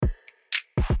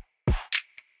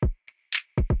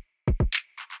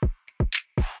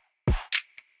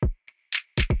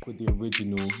with the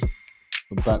original.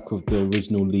 We're back with the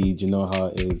original lead. You know how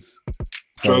it is.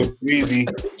 Joe Breezy.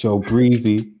 Joe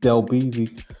Breezy, Del Beezy.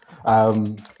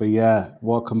 But yeah,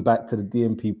 welcome back to the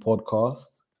DMP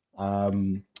podcast.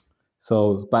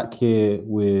 So back here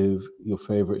with your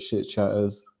favorite shit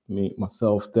chatters, me,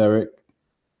 myself, Derek,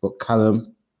 got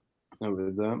Callum,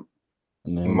 Over there.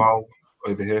 and then Mal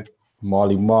over here.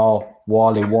 Marley Marl,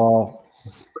 Wally Wall,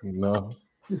 you know,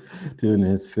 doing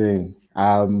his thing.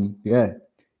 Yeah,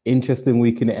 interesting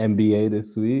week in the NBA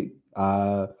this week.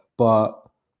 But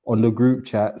on the group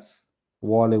chats,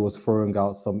 Wale was throwing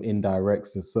out some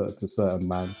indirects to certain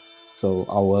man. So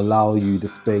I will allow you the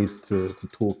space to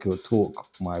talk your talk,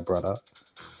 my brother.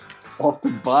 Off the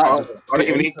bat. I don't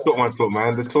even need to talk my talk,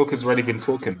 man. The talk has already been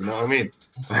talking, you know what I mean?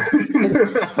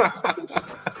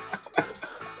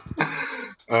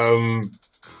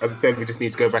 As I said, we just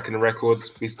need to go back in the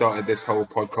records. We started this whole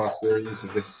podcast series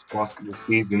of this basketball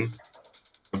season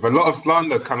with a lot of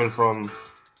slander coming from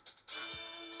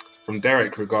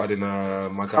Derek regarding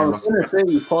my guy I was Russell going to Westbrook.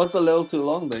 say, you paused a little too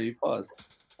long there. You paused.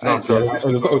 No, sorry.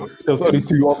 There's only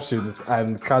two options,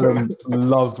 and Callum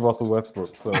loves Russell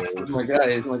Westbrook. So He's my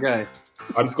guy. He's my guy.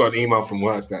 I just got an email from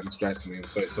work that distracted me. I'm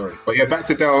so sorry. But yeah, back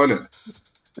to Dell, innit?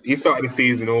 He started the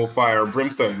season all fire and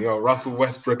brimstone. Yo, Russell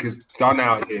Westbrook is done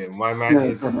out here. My man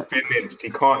is finished. He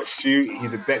can't shoot.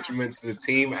 He's a detriment to the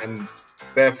team and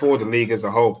therefore the league as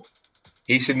a whole.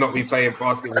 He should not be playing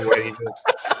basketball where he's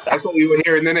at. That's what we were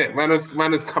hearing, innit?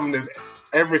 Man was coming to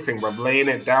everything, bro. Laying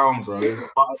it down, bro. He was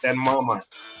harder than Marmite.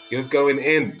 He was going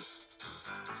in.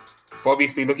 But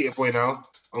obviously, look at your boy now.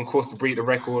 On course to break the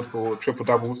record for triple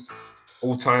doubles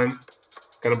all time.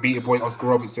 Gonna beat your boy Oscar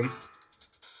Robertson.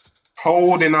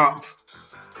 Holding up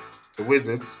the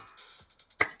Wizards.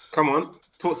 Come on,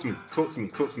 talk to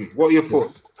me. What are your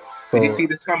thoughts? Did you see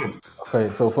this coming?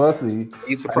 Okay, so firstly, Are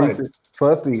you surprised?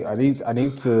 I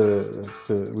need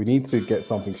to we need to get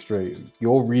something straight.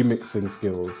 Your remixing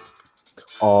skills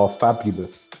are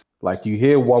fabulous. Like you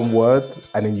hear one word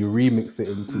and then you remix it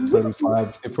into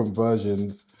 25 different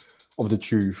versions of the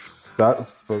truth.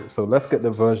 So let's get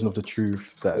the version of the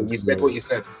truth that is You said real. what you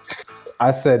said. I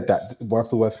said that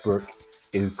Russell Westbrook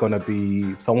is gonna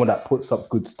be someone that puts up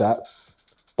good stats,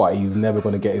 but he's never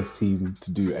gonna get his team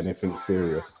to do anything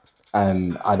serious.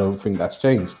 And I don't think that's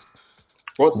changed.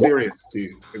 What's serious to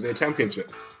you? Is it a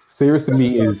championship? Serious to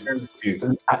me is Serious to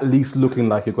you? at least looking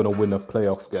like you're going to win a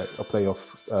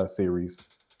playoff series,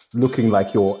 looking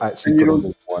like you're actually And you going to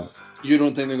win one. You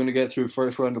don't think they're going to get through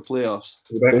first round of playoffs?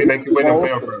 You don't think they can win a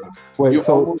playoff round? Wait, You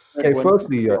so almost said okay, one-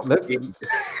 firstly,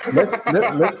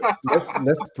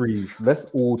 let's breathe. Let's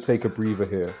all take a breather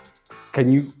here.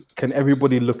 Can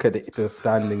everybody look at the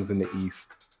standings in the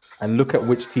East and look at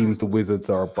which teams the Wizards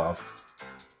are above?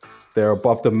 They're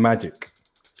above the Magic,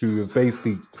 who have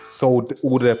basically sold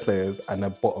all their players and are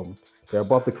bottom. They're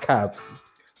above the Cavs.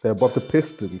 They're above the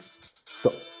Pistons.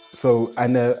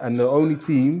 And the only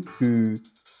team who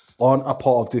aren't a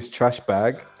part of this trash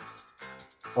bag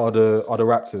are the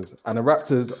Raptors. And the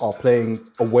Raptors are playing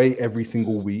away every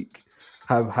single week,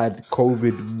 have had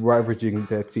COVID ravaging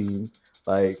their team.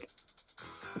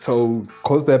 So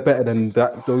because they're better than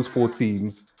those four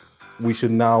teams, we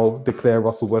should now declare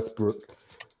Russell Westbrook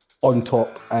on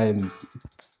top, and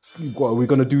we're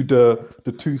gonna do the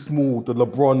too small, the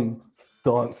LeBron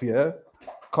dance, yeah?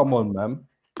 Come on, man.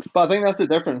 But I think that's the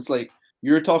difference. Like,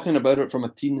 you're talking about it from a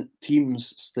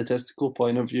team's statistical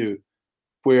point of view,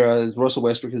 whereas Russell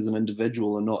Westbrook is an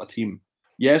individual and not a team.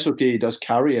 Yes, okay, he does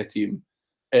carry a team,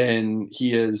 and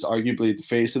he is arguably the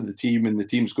face of the team, and the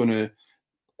team's going to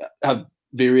have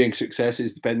varying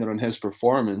successes depending on his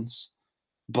performance.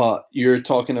 But you're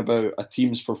talking about a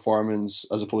team's performance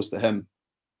as opposed to him.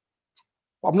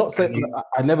 I'm not saying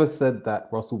I never said that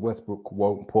Russell Westbrook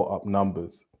won't put up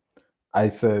numbers. I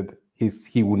said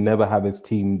he will never have his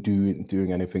team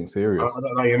doing anything serious. I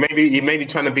don't know. You may be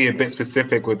trying to be a bit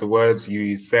specific with the words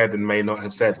you said and may not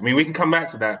have said. I mean, we can come back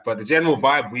to that, but the general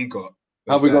vibe we got.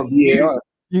 Have we got VAR?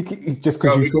 It's just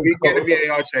No, because we get a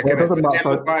VAR check, Well, it innit? doesn't But the matter.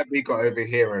 general vibe we got over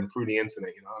here and through the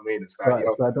internet, you know what I mean? It's like,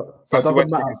 yo, So it Russell doesn't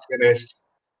Westbrook matter. is finished.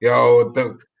 Yo,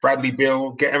 the Bradley Beal,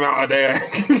 get him out of there.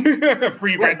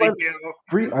 Free Bradley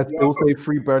Beal. I still say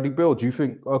free Bradley Beal. Do you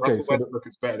think Russell Westbrook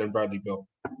is better than Bradley Beal?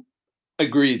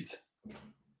 Agreed.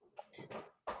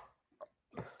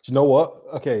 Do you know what?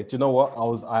 Okay, do you know what?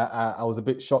 I was a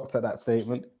bit shocked at that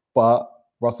statement, but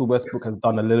Russell Westbrook has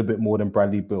done a little bit more than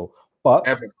Bradley Beal. But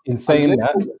in saying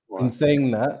that,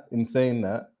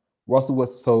 Russell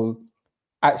Westbrook. So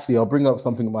Actually, I'll bring up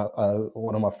something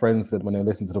one of my friends said when they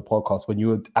listened to the podcast. When you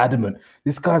were adamant,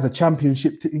 this guy's a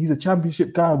championship. He's a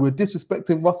championship guy. We're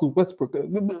disrespecting Russell Westbrook.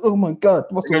 Oh my God,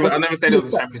 I never said he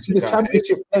was a championship He's a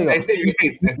championship player.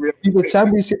 He's a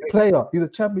championship player. He's a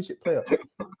championship player.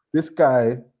 This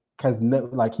guy has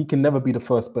never, he can never be the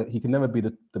first, but he can never be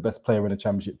the best player in a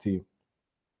championship team.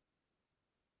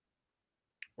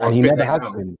 And he never has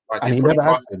been. And he never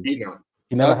has been.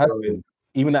 He never has been.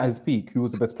 Even at his peak, who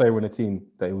was the best player in the team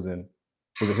that he was in?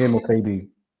 Was it him or KD?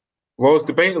 Well, it's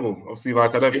debatable. Obviously, I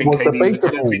don't think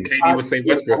KD would say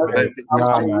Westbrook. I don't think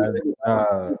Westbrook would say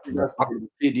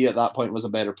KD at that point was a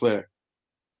better player.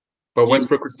 But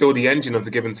Westbrook was still the engine of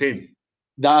the given team.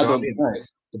 The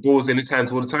ball's in his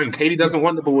hands all the time. KD doesn't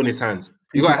want the ball in his hands.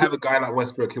 You got to have a guy like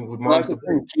Westbrook who would master the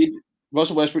ball.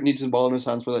 Russell Westbrook needs the ball in his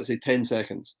hands for, let's say, 10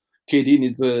 seconds. KD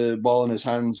needs the ball in his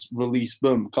hands, release,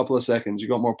 boom, couple of seconds, you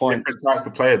got more points. Different types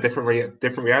of player, different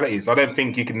realities. I don't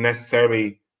think you can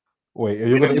necessarily we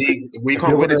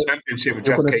can't win a championship with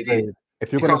just KD.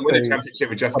 If you're going to win a championship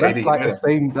with just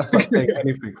KD, that's like saying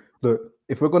anything. Look,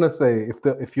 if we're going to say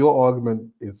if your argument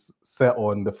is set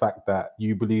on the fact that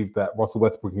you believe that Russell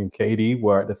Westbrook and KD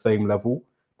were at the same level,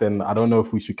 then I don't know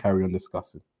if we should carry on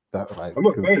discussing that. I'm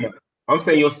not saying that. I'm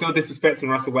saying you're still disrespecting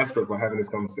Russell Westbrook by having this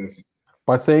conversation.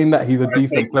 By saying that he's a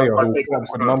decent player,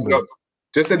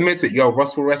 just admit it.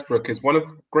 Russell Westbrook is one of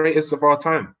the greatest of our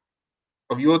time,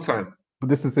 of your time. But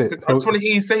this is it. I just want to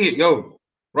hear you say it,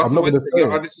 Russell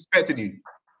Westbrook. I disrespected you.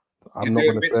 I'm not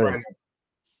going to say it. Right now.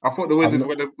 I thought the Wizards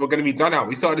were going to be done out.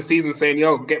 We started the season saying,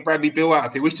 get Bradley Beal out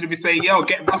of here. We should have been saying,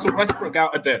 get Russell Westbrook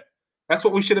out of there. That's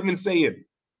what we should have been saying.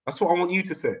 That's what I want you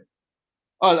to say.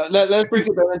 Oh, let's break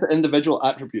it down into individual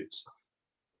attributes.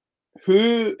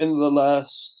 Who in the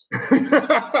last...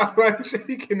 I'm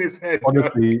shaking his head.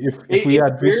 Honestly, if we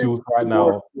had visuals right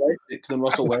now... Than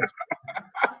Russell Westbrook.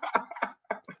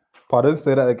 Pardon?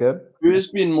 Say that again? Who has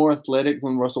been more athletic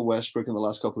than Russell Westbrook in the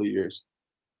last couple of years?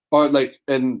 Or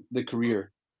in the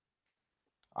career?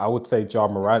 I would say Ja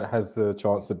Morant has the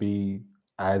chance to be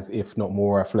as, if not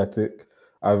more, athletic.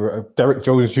 Derek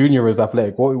Jones Jr. is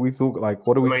athletic. What are we talking?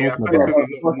 What are we talking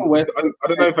about? I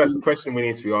don't know if that's the question we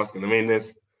need to be asking. I mean,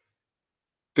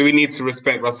 do we need to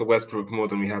respect Russell Westbrook more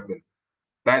than we have been?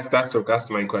 That's the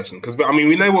main question. Because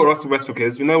we know what Russell Westbrook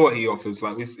is. We know what he offers.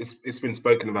 It's been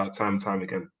spoken about time and time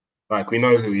again. We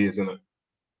know who he is, isn't it?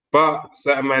 But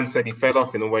certain man said he fell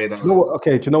off in a way that.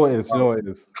 Okay, do you know what it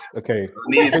is? Okay.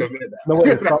 Need to admit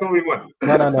that. That's all we want.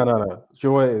 No. Do you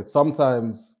know what it is?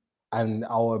 Sometimes, and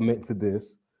I'll admit to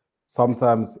this,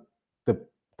 sometimes the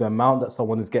amount that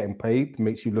someone is getting paid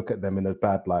makes you look at them in a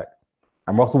bad light.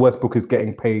 And Russell Westbrook is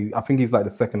getting paid. I think he's the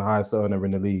second highest earner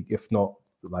in the league, if not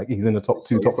he's in the top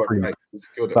two, top three.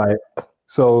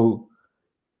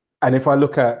 And if I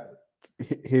look at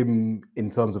him in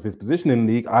terms of his position in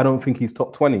the league, I don't think he's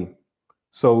top 20.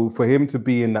 So for him to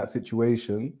be in that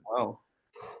situation,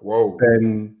 whoa.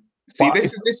 Then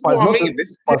this is what I mean.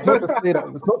 It's not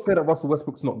to say that Russell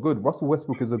Westbrook's not good. Russell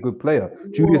Westbrook is a good player.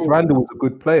 Julius Randle is a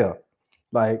good player.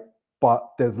 But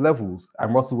there's levels,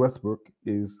 and Russell Westbrook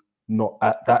is not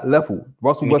at that level.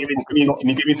 Can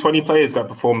you give me 20 players that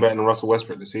perform better than Russell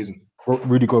Westbrook this season?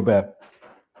 Rudy Gobert.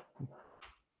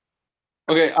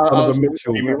 Okay, Donovan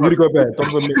Mitchell. Rudy Gobert.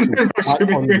 Donovan Mitchell.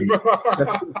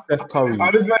 Steph Curry.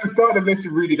 I just not start the list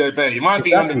with Rudy Gobert. He might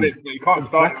be on the list, but you can't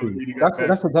start with Rudy Gobert.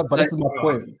 That's my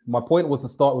point. My point was to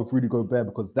start with Rudy Gobert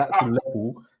because that's the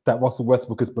level that Russell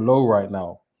Westbrook is below right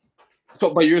now. So,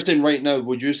 but you're saying right now,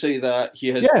 would you say that he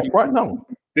has? Yeah, right now.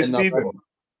 This season,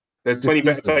 there's 20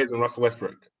 better players than Russell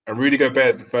Westbrook, and Rudy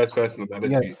Gobert is the first person on that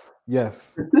list.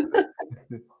 Yes.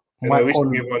 We should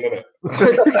move on, innit?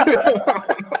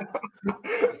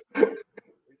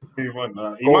 Move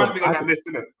on. He might be on that list,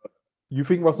 innit? You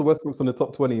think Russell Westbrook's on the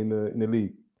top 20 in the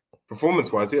league?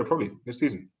 Performance-wise, yeah, probably this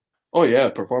season. Oh yeah,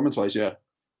 performance-wise, yeah.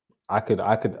 I could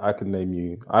name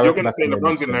you. You're gonna say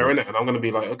LeBron's in there, innit? And I'm gonna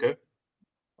be like, okay.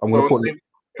 I'm gonna put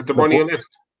is LeBron on your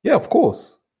list? Yeah, of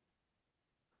course.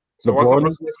 So why can't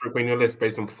Russell Westbrook be on your list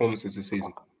based on performances this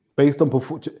season? Based on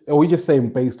are we just saying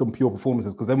based on pure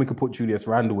performances? Because then we could put Julius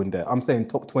Randle in there. I'm saying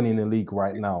top 20 in the league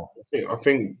right now. I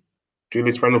think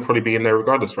Julius Randle will probably be in there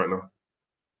regardless right now.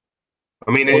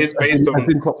 I mean, it is based on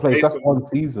top players. That's one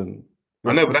season.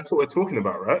 I know, but that's what we're talking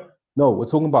about, right? No, we're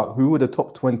talking about who are the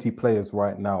top 20 players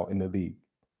right now in the league.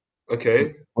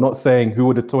 Okay. We're not saying who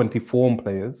are the 20 form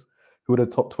players, who are the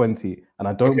top 20. And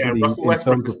I don't believe Russell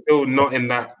Westbrook is still not in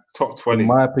that top 20. In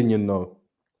my opinion, no.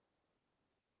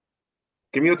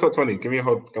 Give me your top 20. Give me a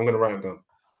hold. I'm gonna write it down.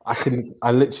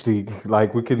 I literally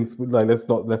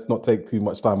let's not take too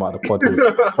much time out of the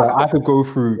podcast. I could go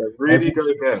through Rudy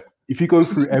Gobert. if you go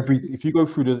through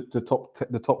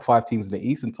the top 5 teams in the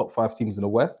East and top 5 teams in the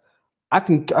West, I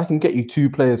can get you 2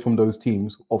 players from those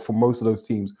teams or from most of those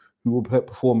teams who will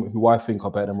perform, who I think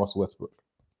are better than Russell Westbrook.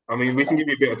 I mean, we can give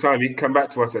you a bit of time. You can come back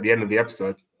to us at the end of the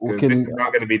episode because Can- this is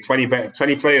not going to be 20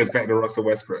 players better than Russell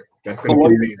Westbrook. That's going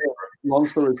to be long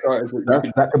story short.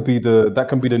 that can be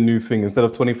the new thing. Instead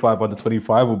of 25 under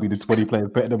 25, will be the 20 players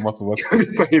better than Russell Westbrook.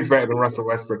 20 players better than Russell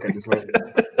Westbrook at this moment.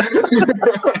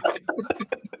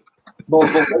 But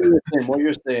what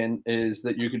you're saying is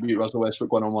that you could beat Russell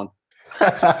Westbrook 1-on-1.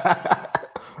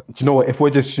 Do you know what? If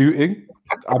we're just shooting,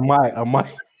 I might. Oh my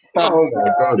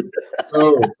god.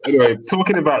 Oh, anyway,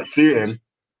 talking about shooting,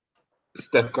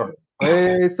 Steph Curry.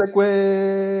 Hey,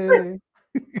 segue.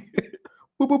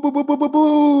 Boo, boo, boo, boo, boo, boo,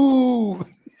 boo.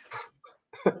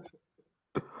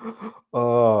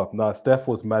 Oh no, Steph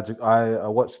was magic. I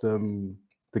watched the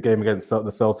game against the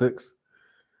Celtics,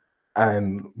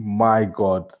 and my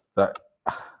god, that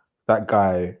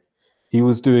guy, he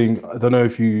was doing. I don't know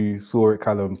if you saw it,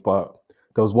 Callum, but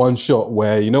there was one shot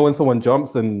where when someone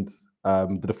jumps and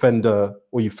the defender,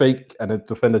 or you fake and the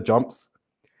defender jumps.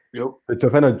 Yep. The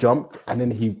defender jumped and then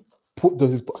he put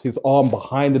his arm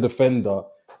behind the defender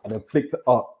and then flicked it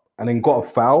up and then got a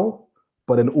foul,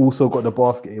 but then also got the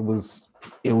basket. It was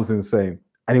insane,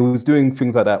 and he was doing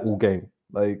things like that all game.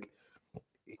 Like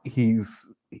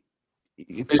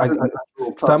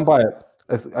stand by it.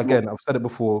 Again, I've said it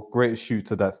before. Greatest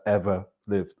shooter that's ever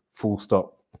lived. Full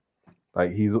stop.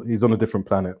 Like he's on a different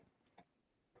planet.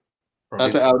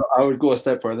 I would go a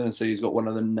step further and say he's got one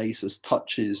of the nicest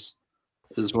touches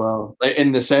as well. Like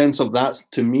in the sense of that's,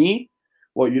 to me,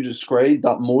 what you described,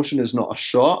 that motion is not a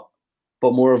shot,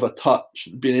 but more of a touch.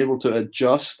 Being able to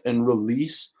adjust and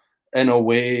release in a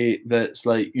way that's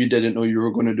like you didn't know you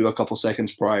were going to do a couple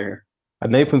seconds prior.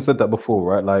 And Nathan said that before,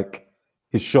 right? Like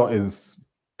his shot is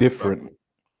different.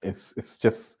 It's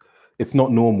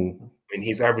not normal. I mean,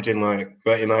 he's averaging like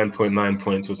 39.9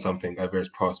 points or something over his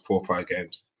past 4 or 5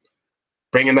 games.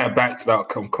 Bringing that back to that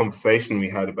conversation we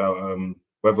had about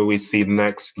whether we see the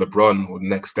next LeBron or the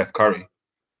next Steph Curry.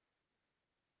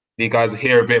 You guys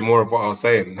hear a bit more of what I was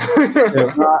saying. So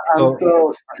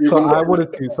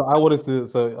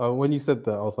when you said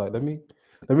that, I was like, let me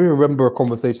remember a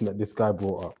conversation that this guy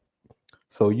brought up.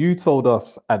 So you told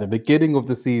us at the beginning of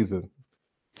the season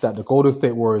that the Golden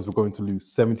State Warriors were going to lose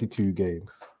 72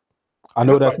 games. I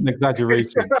know that's an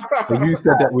exaggeration, but you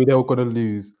said that they were going to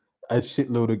lose a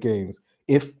shitload of games.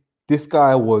 If this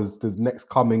guy was the next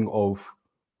coming of,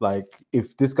 like,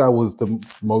 if this guy was the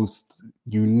most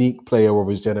unique player of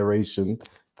his generation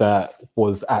that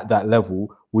was at that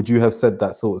level, would you have said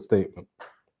that sort of statement?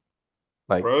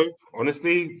 Like, bro,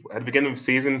 honestly, at the beginning of the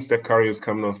season, Steph Curry was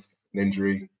coming off an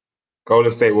injury.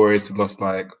 Golden State Warriors had lost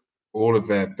like all of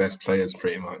their best players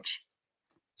pretty much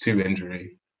to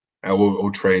injury,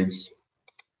 all trades.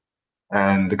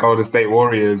 And the Golden State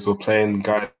Warriors were playing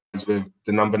guys with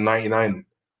the number 99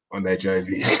 on their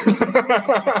jerseys.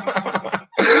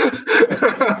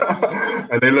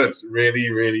 And they looked really,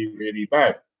 really, really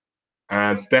bad.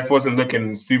 And Steph wasn't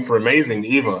looking super amazing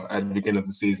either at the beginning of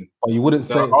the season. Oh, you wouldn't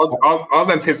say. I was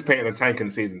anticipating a tanking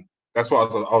season. That's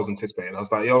what I was anticipating. I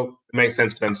was like, it makes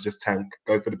sense for them to just tank,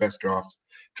 go for the best draft,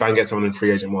 try and get someone in the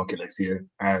free agent market next year,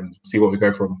 and see what we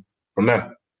go from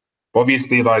there. But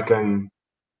obviously, like,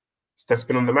 Steph's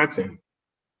been on the mad team.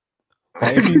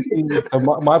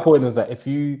 My point is that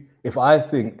if I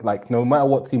think, like, no matter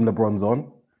what team LeBron's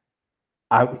on,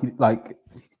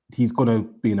 he's gonna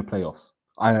be in the playoffs.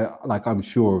 I'm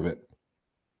sure of it.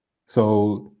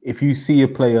 So if you see a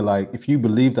player, like, if you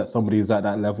believe that somebody is at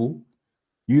that level,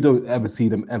 you don't ever see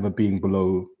them ever being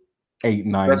below 8,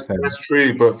 9, 10. That's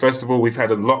true, but first of all, we've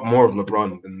had a lot more of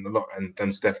LeBron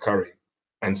than Steph Curry,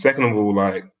 and second of all,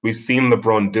 like, we've seen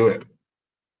LeBron do it,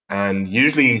 and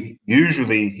usually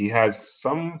he has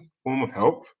some form of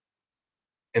help.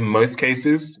 In most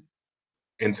cases,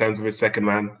 in terms of his second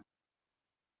man.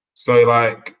 So,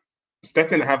 like, Steph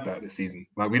didn't have that this season.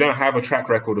 Like, we don't have a track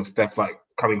record of Steph, like,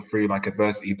 coming through, like,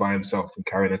 adversity by himself and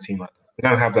carrying a team like that. We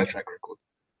don't have that track record.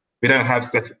 We don't have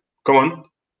Steph. Come on.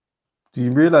 Do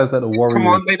you realize that the Warriors? Come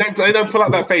on, they don't pull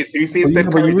out that face. You see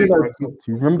Steph Curry. Do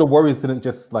you remember the Warriors didn't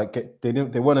just like they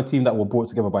weren't a team that were brought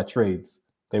together by trades.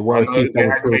 They were. They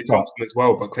had Klay Thompson as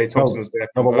well, but Klay Thompson was there.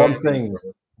 No, but what I'm saying,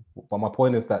 but my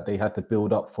point is that they had to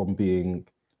build up from being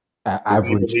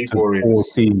average to poor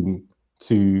team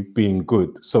to being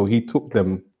good. So he took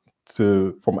them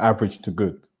from average to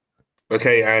good.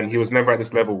 Okay, and he was never at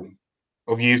this level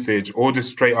of usage or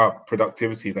just straight up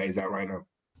productivity that he's at right now.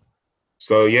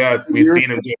 So yeah, we've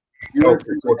seen him do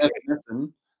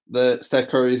that Steph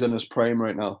Curry's in his prime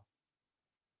right now.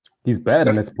 He's better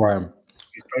than his prime.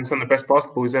 He's playing some of the best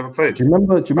basketball he's ever played. Do you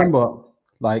remember,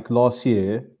 like last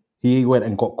year, he went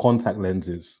and got contact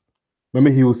lenses.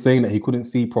 Remember, he was saying that he couldn't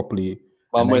see properly,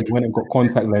 and then he went and got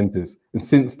contact lenses. And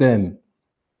since then,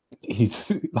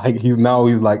 he's like,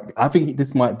 I think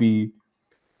this might be.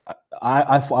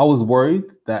 I was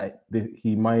worried that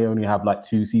he might only have like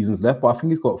 2 seasons left, but I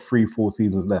think he's got 3-4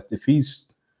 seasons left. If he's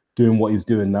doing what he's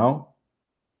doing now,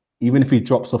 even if he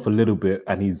drops off a little bit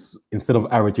and he's, instead of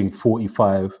averaging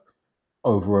 45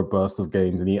 over a burst of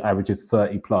games and he averages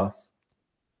 30 plus,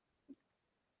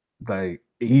 like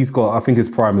I think his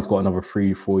prime has got another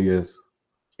 3-4 years.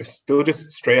 It's still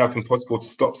just straight up impossible to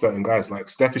stop certain guys. Like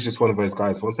Steph is just one of those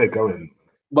guys. Once they go in,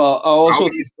 but I also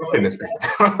stopping this guy.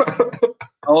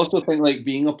 I also think like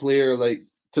being a player, like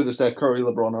to the Steph Curry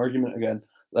LeBron argument again,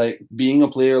 like being a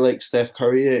player like Steph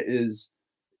Curry is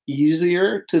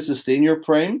easier to sustain your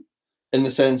prime, in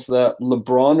the sense that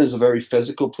LeBron is a very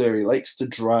physical player. He likes to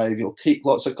drive. He'll take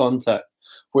lots of contact.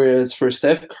 Whereas for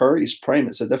Steph Curry's prime,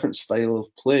 it's a different style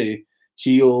of play.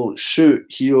 He'll shoot.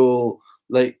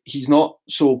 He's not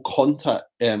so contact.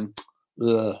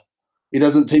 He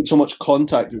doesn't take so much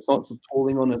contact. It's not so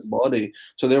tolling on his body.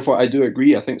 So therefore, I do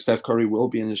agree. I think Steph Curry will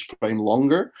be in his prime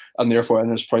longer, and therefore in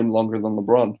his prime longer than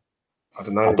LeBron. I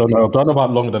don't know. I don't know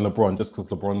about longer than LeBron, just because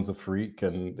LeBron's a freak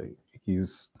and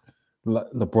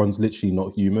LeBron's literally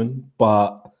not human.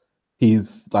 But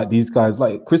he's like these guys,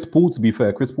 like Chris Paul. To be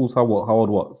fair, Chris Paul's how old?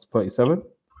 What? 37,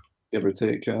 give or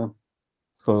take. Yeah.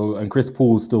 So, and Chris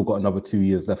Paul's still got another 2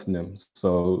 years left in him.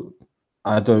 So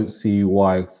I don't see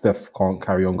why Steph can't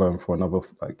carry on going for another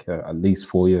at least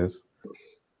 4 years.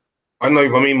 I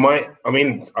know. I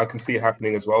mean, I can see it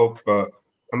happening as well. But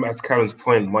as Karen's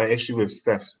point, my issue with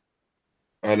Steph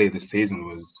earlier this season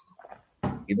was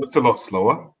he looked a lot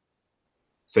slower.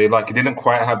 So he didn't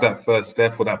quite have that first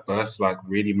step or that burst,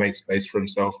 really make space for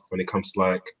himself when it comes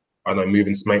to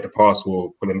moving to make the pass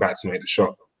or pulling back to make the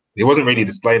shot. He wasn't really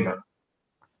displaying that.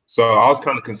 So I was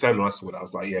kind of concerned when I saw that. I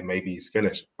was like, yeah, maybe he's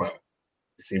finished, but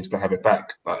he seems to have it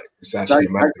back. It's actually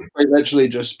amazing. That might literally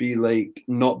just be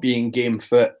not being game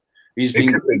fit. He's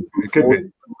been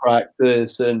in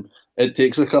practice, and it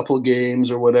takes a couple of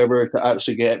games or whatever to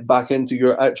actually get back into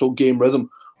your actual game rhythm.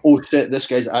 Oh shit, this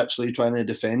guy's actually trying to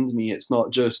defend me. It's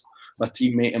not just my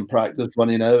teammate in practice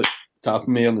running out,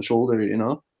 tapping me on the shoulder, you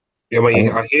know? Yeah,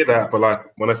 I hear that, but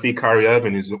when I see Kyrie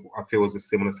Irving, I feel is a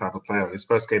similar type of player. His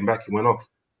first game back, he went off.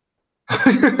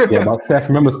 Yeah, but Steph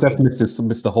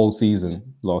missed the whole season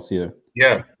last year.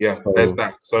 Yeah, so, there's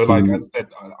that. So, as I said,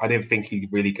 I didn't think he'd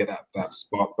really get that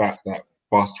spark back, that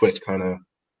fast twitch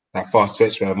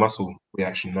muscle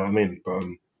reaction. You know what I mean? But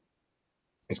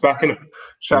it's back in it.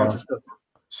 Shout out to Steph.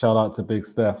 Shout out to Big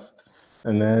Steph.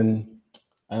 And then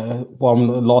the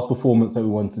last performance that we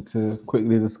wanted to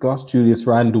quickly discuss, Julius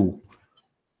Randle.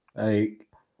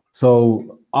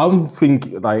 So I'm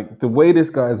thinking the way this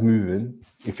guy is moving,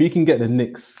 if he can get the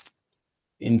Knicks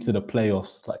into the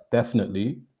playoffs,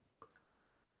 definitely,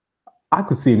 I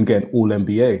could see him getting all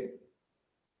NBA.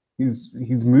 He's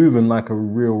moving like a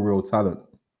real talent.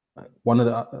 I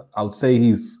would say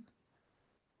he's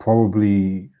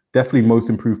definitely most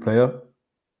improved player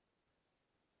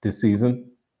this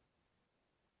season.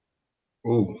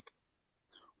 Julius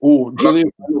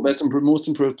Randle, most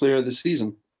improved player of the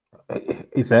season.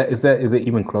 Is it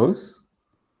even close?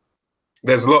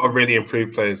 There's a lot of really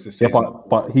improved players this season. Yeah,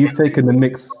 but he's taken the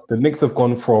Knicks. The Knicks have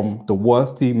gone from the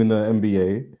worst team in the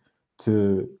NBA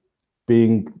to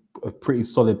being a pretty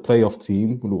solid playoff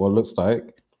team, what it looks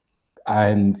like,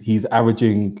 and he's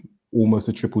averaging almost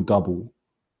a triple-double.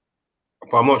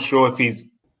 But I'm not sure if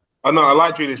he's. I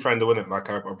like Julius Randle, innit?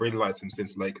 I've really liked him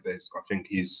since Laker days. I think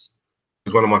he's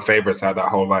one of my favorites out of that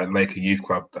whole Laker youth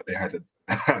club that they had at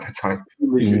the time.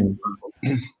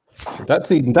 That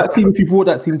team. If you brought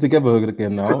that team together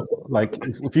again now,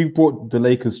 if you brought the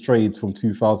Lakers trades from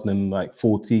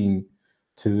 2014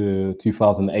 to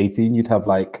 2018, you'd have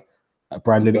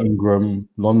Brandon Ingram,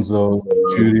 Lonzo,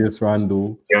 Julius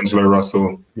Randle, D'Angelo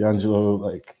Russell,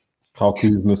 Kyle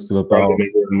Kuzma's still about.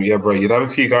 Yeah, bro, you'd have a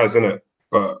few guys in it,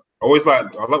 but I always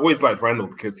liked Randle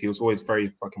because he was always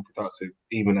very fucking productive,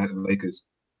 even at the Lakers.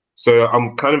 So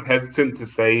I'm kind of hesitant to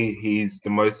say he's the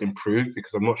most improved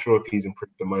because I'm not sure if he's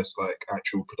improved the most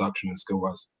actual production and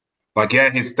skill-wise.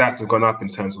 His stats have gone up in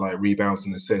terms of rebounds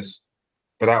and assists,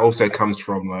 but that also comes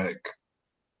from the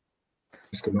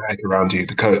schematic around you,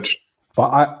 the coach.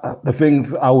 But the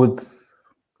things I would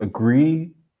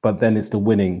agree, but then it's the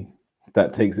winning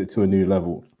that takes it to a new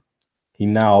level. He's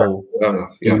now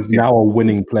a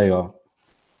winning player,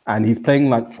 and he's playing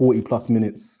 40+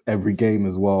 minutes every game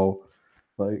as well.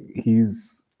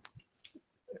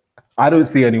 I don't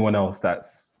see anyone else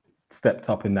that's stepped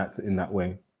up in that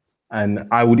way. And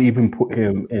I would even put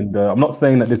him in the. I'm not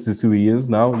saying that this is who he is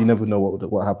now. You never know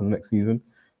what happens next season,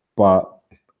 but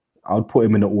I would put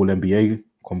him in the All NBA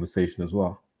conversation as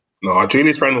well. No,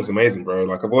 Julius Randle's amazing, bro.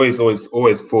 Like I've always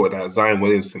thought that Zion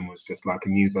Williamson was just like a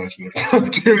new version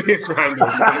of Julius Randle.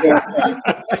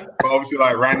 But obviously,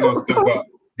 like Randle's still got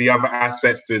the other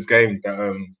aspects to his game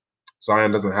that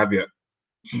Zion doesn't have yet.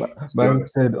 Man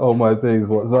said, "Oh my days,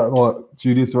 what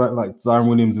Julius Randle? Like Zion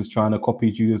Williams is trying to copy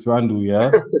Julius Randle,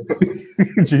 yeah?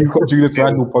 Julius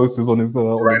Randle posters on his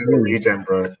Randle legend,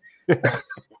 bro.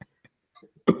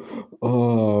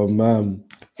 Oh man,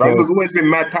 Randle's always been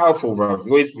mad powerful, bro.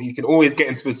 You can always get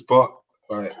into his spot.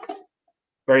 Like,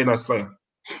 very nice player.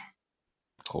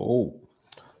 Cool.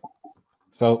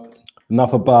 So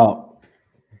enough about.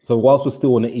 So whilst we're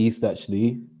still in the East,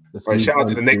 actually. Shout out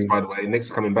to the Knicks, by the way. Knicks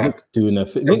coming back. Knicks doing their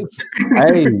Knicks.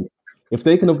 Hey, if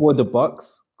they can avoid the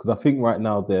Bucks, because I think right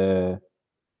now they're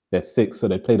 6th, so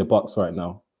they play the Bucks right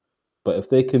now. But if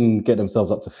they can get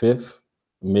themselves up to 5th,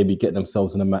 maybe get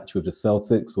themselves in a match with the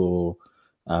Celtics or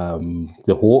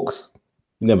the Hawks,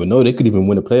 you never know. They could even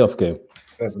win a playoff game.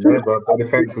 Never know, bro. That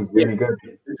defense is really good.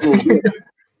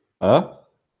 Huh?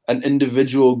 An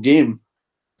individual game.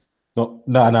 No,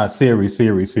 series.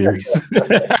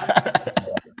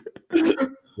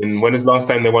 And when is the last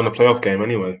time they won a playoff game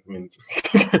anyway? I mean,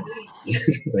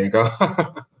 there you go.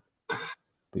 But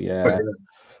yeah,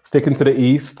 sticking to the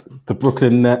East, the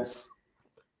Brooklyn Nets.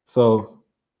 So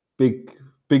big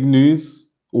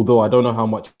news, although I don't know how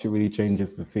much it really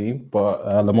changes the team, but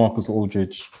LaMarcus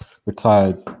Aldridge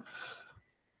retired.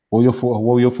 What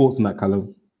were your thoughts on that,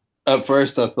 Callum? At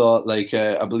first, I thought,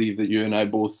 I believe that you and I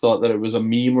both thought that it was a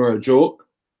meme or a joke.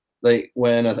 Like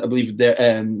when I believe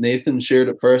Nathan shared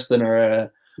it first in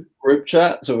our group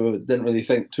chat, so didn't really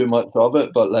think too much of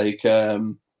it. But I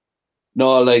don't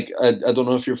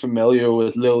know if you're familiar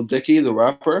with Lil Dicky, the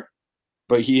rapper,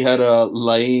 but he had a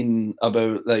line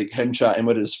about him chatting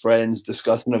with his friends,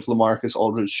 discussing if LaMarcus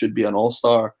Aldridge should be an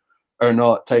All-Star or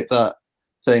not, type that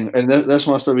thing. And this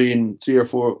must have been 3 or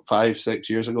 4, 5, 6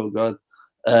 years ago, God.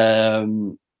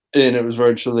 And it was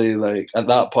virtually at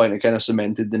that point, it kind of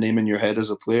cemented the name in your head as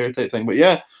a player type thing. But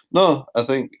yeah, no, I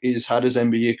think he's had his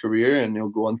NBA career and he'll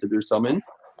go on to do something.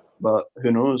 But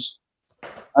who knows?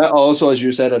 I also, as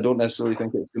you said, I don't necessarily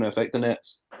think it's going to affect the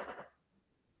Nets.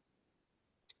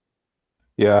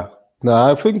 Yeah,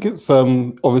 no, I think it's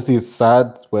obviously it's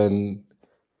sad when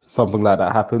something like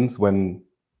that happens, when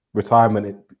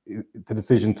retirement, the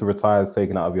decision to retire is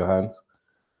taken out of your hands.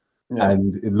 Yeah.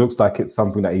 And it looks like it's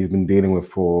something that he's been dealing with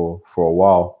for a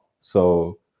while.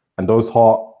 So, and those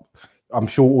I'm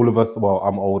sure all of us, well,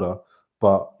 I'm older,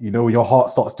 but your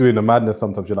heart starts doing the madness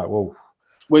sometimes. You're like, whoa.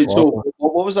 Wait, so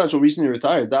what was the actual reason he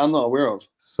retired that I'm not aware of?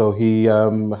 So he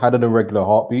had an irregular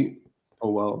heartbeat.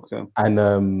 Oh, wow, okay.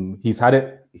 And he's had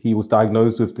it. He was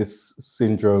diagnosed with this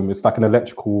syndrome. It's like an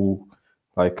electrical,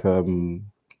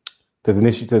 there's an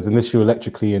issue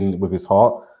electrically with his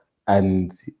heart.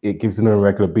 And it gives him an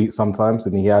irregular beat sometimes.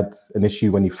 And he had an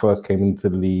issue when he first came into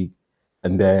the league.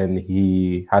 And then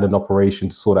he had an operation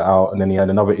to sort it out. And then he had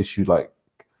another issue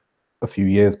a few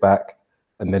years back.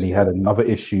 And then he had another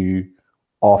issue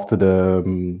after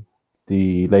the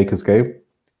Lakers game.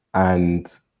 And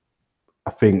I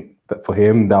think that for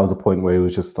him, that was a point where he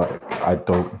was just like, I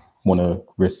don't want to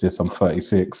risk this. I'm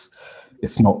 36.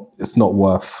 It's not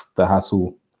worth the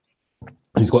hassle.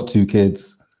 He's got 2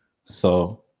 kids.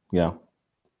 So... yeah.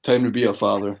 Time to be a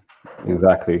father.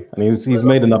 Exactly. And he's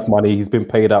made enough money. He's been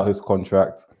paid out his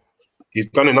contract. He's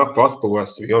done enough basketball,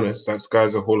 to be honest. That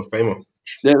guy's a Hall of Famer.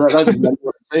 Yeah, that's exactly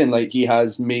what I'm saying. He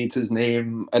has made his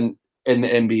name in the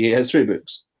NBA history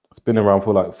books. It's been around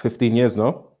for 15 years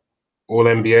now. All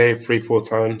NBA 3-4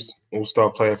 times. All-star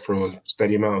player for a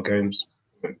steady amount of games.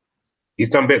 He's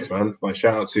done bits, man.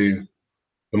 Shout out to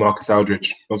LaMarcus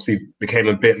Aldridge. Obviously became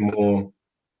a bit more,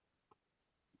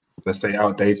 let's say,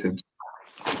 outdated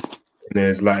in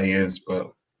his latter years,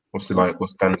 but obviously,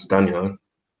 what's done,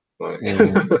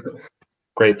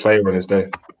 great player on his day.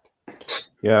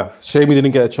 Yeah, shame he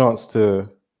didn't get a chance to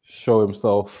show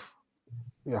himself,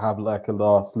 have a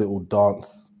last little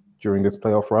dance during this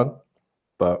playoff run.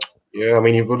 But yeah, I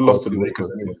mean, he would have lost to the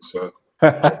Lakers anyway, so.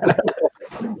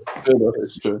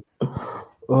 It's true.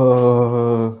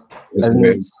 And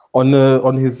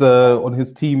on his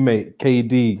teammate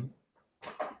KD.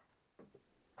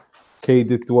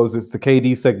 KD, what was this? The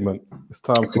KD segment. It's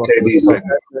time for KD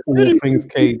segment. All things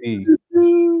KD.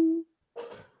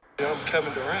 I'm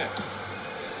Kevin Durant.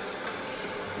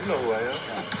 You know who I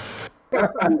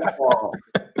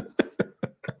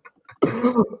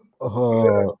am.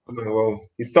 Well,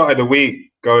 he started the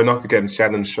week going off against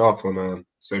Shannon Sharp on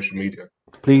social media.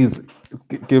 Please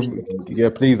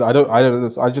please. I don't.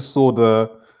 I just saw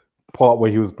the part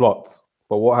where he was blocked.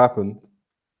 But what happened?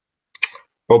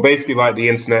 Well, basically, like the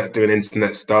internet doing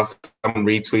internet stuff. Someone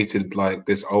retweeted like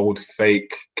this old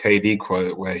fake KD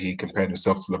quote where he compared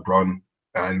himself to LeBron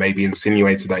and maybe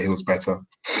insinuated that he was better.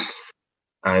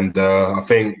 And I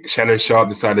think Shannon Sharp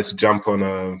decided to jump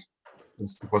on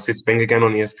what's his thing again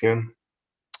on ESPN?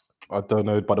 I don't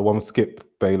know, but the one with Skip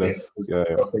Bayless. Yeah.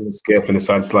 I think Skip and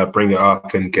decided to like bring it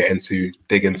up and dig into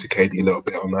KD a little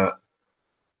bit on that.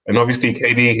 And obviously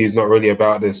KD, he's not really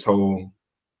about this whole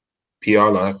PR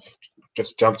life.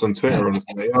 Just jumped on Twitter and was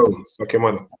like, "Oh, suck your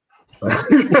mother."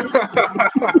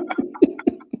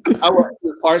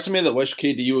 Parts of me that wish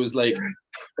KD was like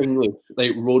English,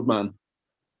 like roadman.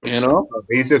 You know,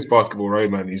 he's just basketball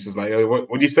roadman. He's just like, "Oh,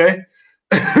 what'd you say?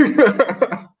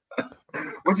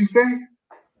 What'd you say?"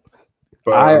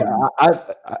 But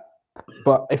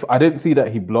but if I didn't see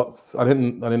that he blocked, I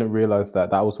didn't realize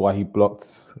that was why he blocked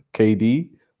KD.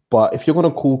 But if you're gonna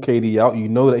call KD out, you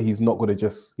know that he's not a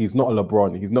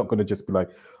LeBron. He's not gonna just be like,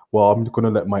 well, I'm gonna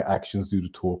let my actions do the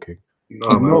talking.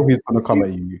 No, you know he's gonna come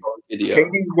at you.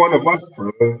 KD's one of us, bro.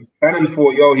 Bannon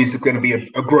thought, he's just gonna be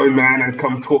a grown man and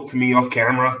come talk to me off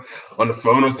camera on the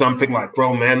phone or something like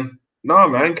grown men. No,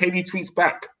 man, KD tweets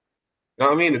back. You know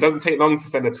what I mean? It doesn't take long to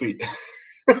send a tweet.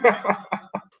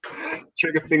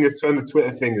 Trigger fingers turn to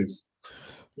Twitter fingers.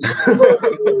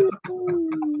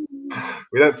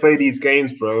 We don't play these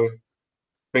games, bro.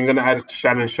 I'm gonna add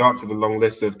Shannon Sharp to the long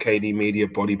list of KD media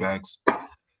body bags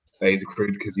that he's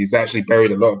accrued because he's actually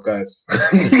buried a lot of guys.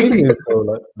 The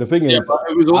thing is,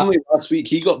 it was only last week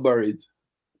he got buried.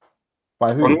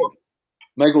 By who? On what?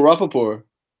 Michael Rappaport.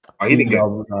 Oh, he didn't get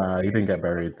buried. He didn't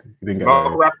get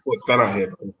Michael buried. Rappaport's done out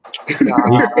here, bro.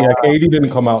 KD didn't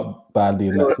come out badly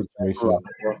in that situation.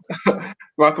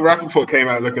 Michael Rappaport came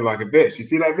out looking like a bitch. You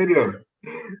see that video?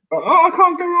 Like, I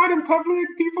can't go out in public.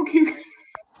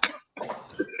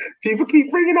 People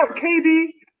keep bringing up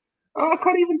KD. I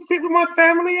can't even sit with my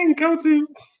family and go to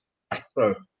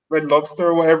Red Lobster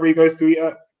or whatever he goes to eat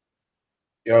at.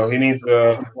 He needs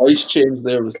The voice change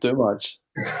there was too much.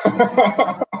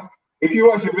 If you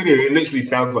watch the video, it literally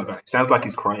sounds like that. It sounds like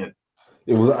he's crying.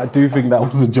 It was. I do think that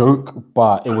was a joke,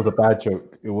 but it was a bad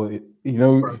joke. It was,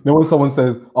 when someone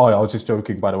says, "Oh, I was just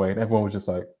joking," by the way, and everyone was just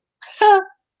like,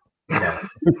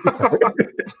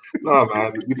 "No,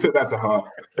 man, you took that to heart."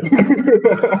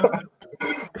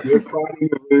 You were crying in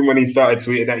the room when he started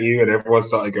tweeting at you, and everyone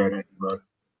started going at you,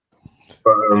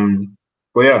 bro.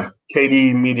 But yeah,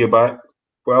 KD media back.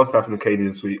 What else happened to KD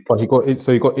this week? But he got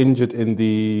injured in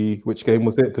which game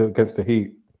was it against the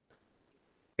Heat?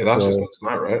 Yeah, that's just last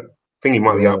night, right? I think he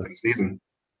might be out for the season.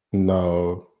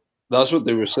 No, that's what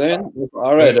they were saying.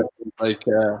 All right, like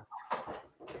another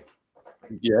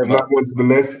one to the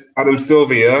list. Adam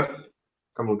Silver, yeah,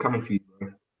 coming for you, bro.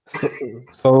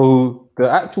 So the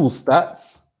actual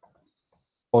stats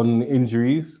on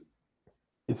injuries,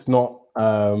 it's not.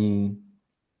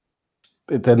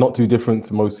 They're not too different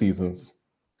to most seasons.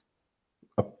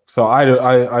 So I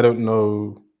don't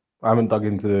know. I haven't dug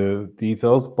into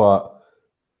details, but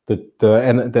the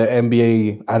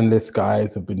NBA analyst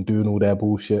guys have been doing all their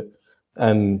bullshit,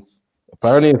 and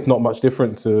apparently it's not much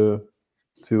different to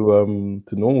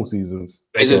normal seasons.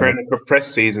 They compare the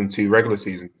compressed season to regular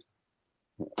season.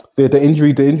 So the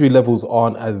injury levels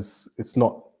aren't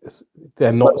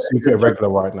they're not super irregular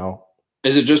right now.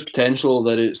 Is it just potential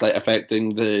that it's like affecting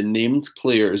the named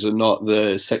players and not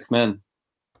the sixth men?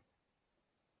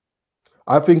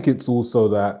 I think it's also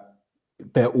that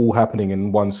they're all happening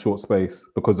in one short space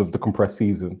because of the compressed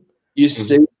season. You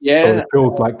see, yeah. So it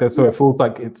feels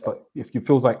like it's like if it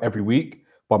feels like every week,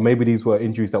 but maybe these were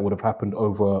injuries that would have happened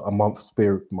over a month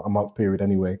period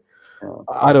anyway.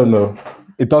 I don't know.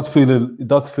 It does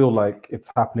feel like it's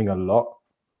happening a lot.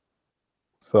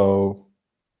 So,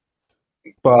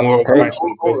 but players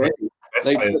are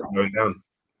going down.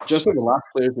 Just like the last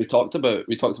players we talked about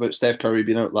Steph Curry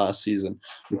being out last season.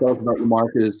 We talked about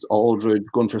LaMarcus Aldridge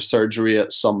going for surgery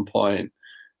at some point.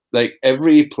 Like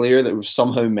every player that we've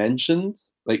somehow mentioned,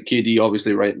 like KD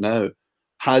obviously right now,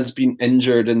 has been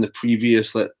injured in the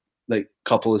previous like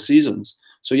couple of seasons.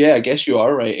 So yeah, I guess you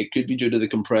are right. It could be due to the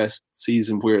compressed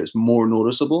season where it's more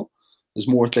noticeable. There's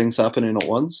more things happening at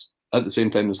once. At the same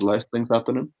time, there's less things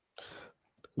happening.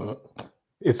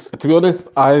 It's, to be honest,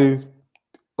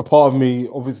 a part of me,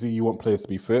 obviously you want players to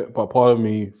be fit, but a part of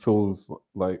me feels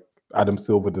like Adam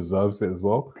Silver deserves it as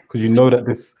well. Because you know that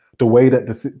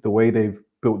the way they've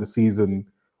built the season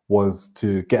was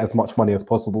to get as much money as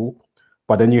possible.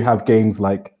 But then you have games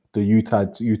like the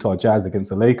Utah Jazz against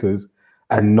the Lakers,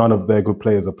 and none of their good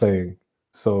players are playing.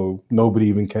 So nobody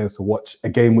even cares to watch a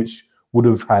game which would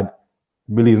have had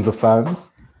millions of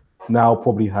fans. Now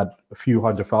probably had a few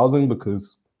 100,000,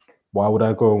 because why would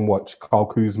I go and watch Kyle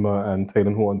Kuzma and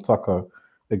Taylor Horton Tucker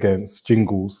against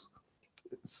Jingles?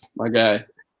 My guy.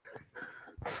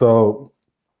 So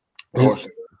was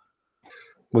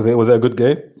it a good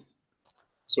game?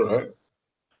 It's all right.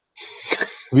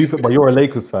 But you're a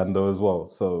Lakers fan though as well,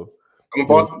 so I'm a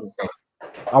basketball fan.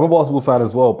 I'm a basketball fan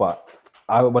as well. But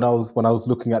when I was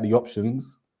looking at the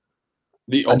options,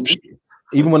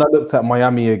 even when I looked at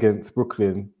Miami against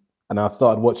Brooklyn and I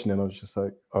started watching it, I was just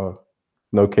like, oh,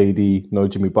 no KD, no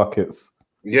Jimmy buckets.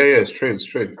 Yeah, it's true.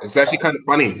 It's actually kind of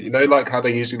funny, you know, like how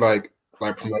they usually like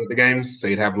promote the games. So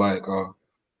you'd have like,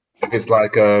 if it's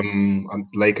like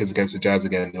Lakers against the Jazz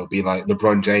again, it'll be like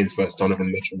LeBron James versus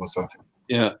Donovan Mitchell or something.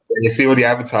 Yeah. And you see all the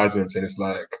advertisements and it's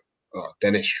like,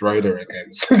 Dennis Schroeder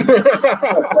against.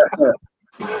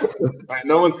 Like,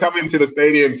 no one's coming to the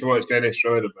stadium to watch Dennis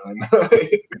Schroeder, man.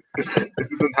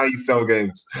 This isn't how you sell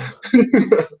games.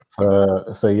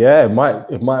 So yeah, it might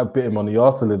have bit him on the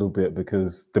arse a little bit,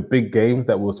 because the big games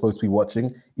that we were supposed to be watching,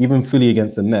 even Philly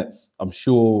against the Nets, I'm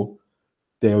sure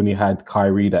they only had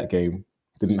Kyrie that game.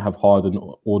 Didn't have Harden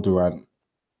or Durant,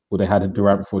 or they had a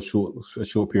Durant for a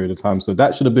short period of time. So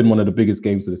that should have been one of the biggest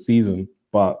games of the season,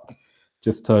 but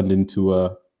just turned into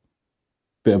a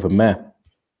bit of a meh.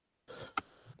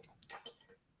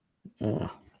 Yeah.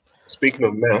 Speaking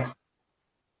of meh,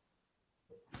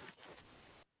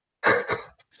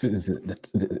 let's see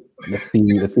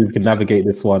if we can navigate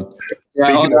this one.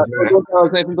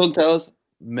 Don't tell us.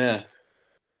 Meh.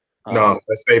 No,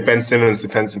 let's say Ben Simmons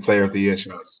Defensive Player of the Year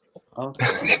shows.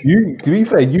 Okay. To be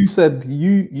fair, you said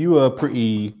you were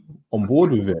pretty on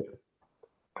board with it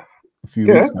a few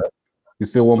weeks ago. You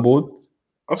still on board?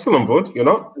 I'm still on board. You're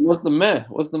not? What's the meh?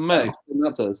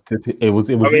 That does. It was.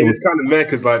 I mean, it's kind of meh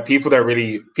because like people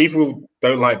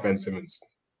don't like Ben Simmons,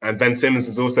 and Ben Simmons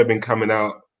has also been coming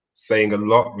out saying a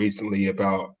lot recently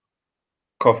about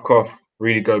cough,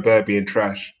 Rudy Gobert being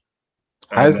trash.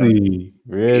 Has he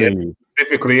really? Yeah,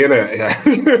 specifically in it. Yeah.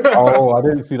 Oh, I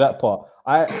didn't see that part.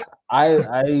 I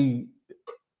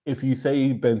if you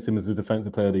say Ben Simmons is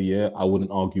Defensive Player of the Year, I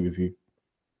wouldn't argue with you.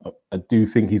 I do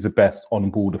think he's the best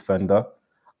on-ball defender.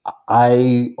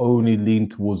 I only lean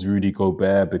towards Rudy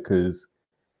Gobert because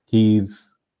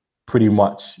he's pretty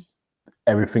much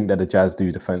everything that the Jazz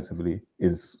do defensively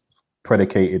is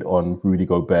predicated on Rudy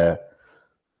Gobert.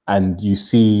 And you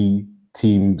see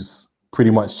teams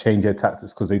pretty much change their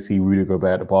tactics because they see Rudy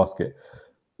Gobert at the basket.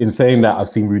 In saying that, I've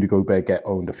seen Rudy Gobert get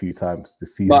owned a few times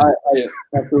this season. But I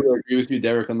absolutely agree with you,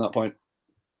 Derek, on that point.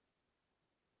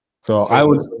 So I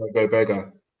would go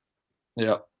beggar.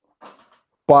 Yeah.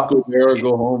 But go there or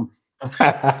go home.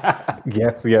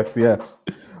 yes.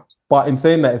 But in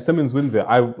saying that, if Simmons wins it,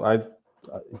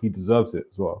 he deserves it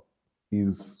as well.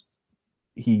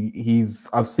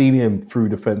 I've seen him through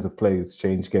defensive plays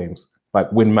change games,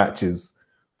 like win matches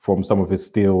from some of his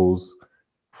steals.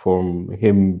 From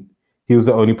him, he was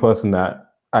the only person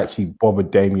that actually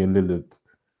bothered Damian Lillard,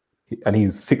 and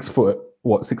he's 6'10",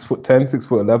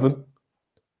 6'11",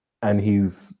 and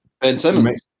he's Ben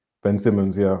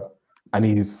Simmons, yeah. And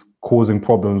he's causing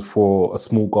problems for a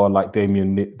small guard like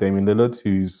Damian Lillard,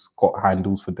 who's got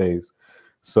handles for days.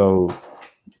 So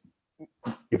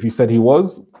if you said he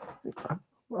was,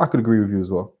 I could agree with you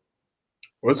as well.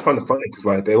 Well, it's kind of funny because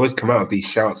like they always come out of these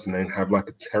shouts and then have like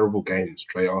a terrible game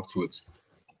straight afterwards.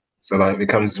 So like it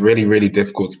becomes really, really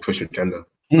difficult to push agenda.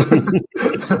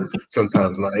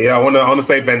 Sometimes, like, yeah, I want to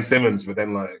say Ben Simmons, but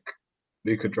then like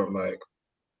Luka dropped like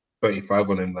 35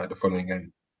 on him like the following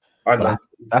game.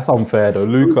 That's unfair though,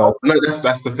 Luka. No,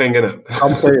 that's the thing, isn't it?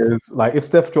 Some players, like if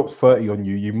Steph drops 30 on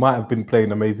you, you might have been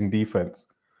playing amazing defense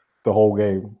the whole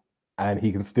game, and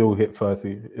he can still hit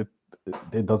 30.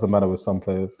 It doesn't matter with some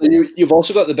players. You've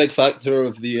also got the big factor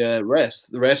of the refs.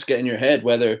 The refs get in your head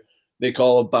whether they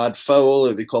call a bad foul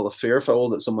or they call a fair foul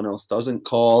that someone else doesn't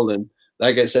call, and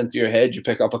that gets into your head. You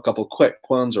pick up a couple quick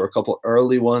ones or a couple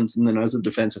early ones, and then as a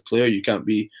defensive player, you can't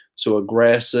be so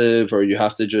aggressive, or you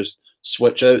have to just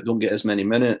switch out, don't get as many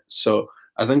minutes. So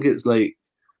I think it's like,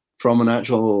 from an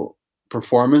actual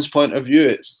performance point of view,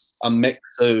 it's a mix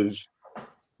of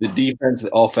the defense, the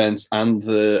offense, and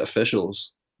the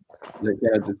officials that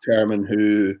kind of determine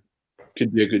who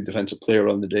could be a good defensive player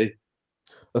on the day.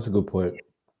 That's a good point.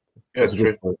 Yeah, it's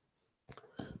true.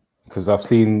 Because I've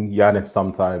seen Giannis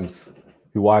sometimes,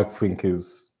 who I think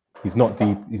he's not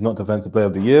defensive player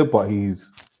of the year, but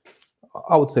he's,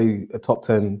 I would say, a top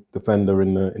 10 defender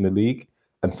in the league.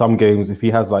 And some games, if he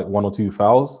has like one or two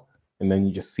fouls, and then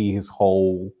you just see his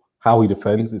whole how he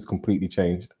defends is completely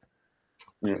changed.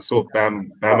 I saw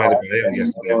Bam Adebayo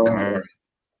yesterday and Kyrie.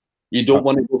 You don't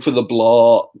want to go for the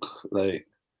block. Like,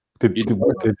 Did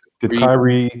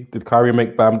Kyrie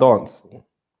make Bam dance?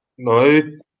 No,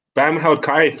 Bam held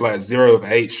Kyrie for like 0 of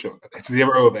 8 shot.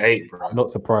 0 of 8, bro. I'm not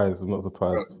surprised.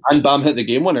 And Bam hit the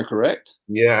game winner, correct?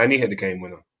 Yeah, and he hit the game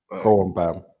winner. Go on,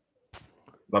 Bam.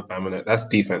 Love Bam in it. That's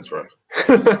defense, bro.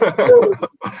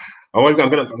 I'm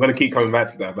gonna keep coming back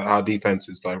to that about how defense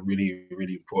is like really,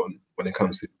 really important when it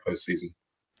comes to postseason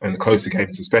and the closer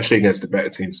games, especially against the better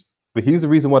teams. But he's the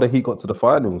reason why the Heat got to the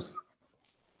finals.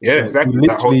 Yeah, Like, exactly.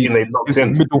 That whole team they locked his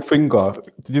in. Middle finger.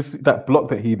 Did you see that block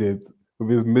that he did with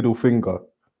his middle finger?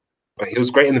 Like, he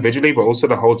was great individually, but also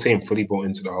the whole team fully bought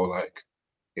into the whole like,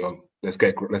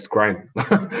 let's grind.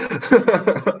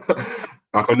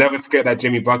 Like, I'll never forget that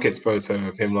Jimmy Buckets photo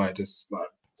of him like just like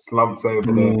slumped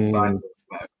over the side.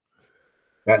 Like,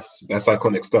 that's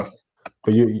iconic stuff.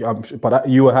 But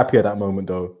you were happy at that moment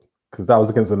though, because that was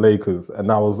against the Lakers, and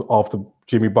that was after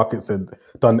Jimmy Buckets had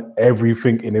done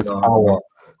everything in his power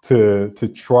to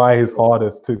try his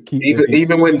hardest to keep.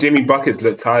 Even when Jimmy Buckets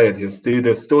looked tired, he was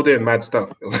still doing mad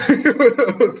stuff.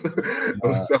 It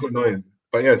was so annoying.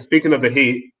 But yeah, speaking of the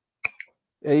Heat,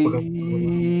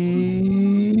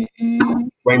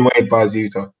 Dwayne Wade buys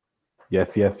Utah.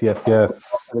 Yes.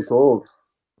 Cold.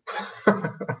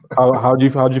 How do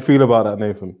you feel about that,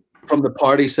 Nathan? From the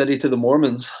party city to the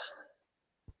Mormons.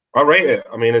 I rate it.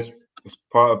 I mean, it's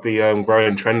part of the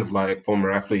growing trend of like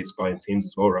former athletes buying teams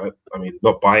as well, right? I mean,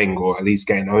 not buying or at least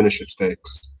getting ownership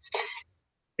stakes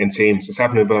in teams. It's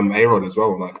happened with A-Rod as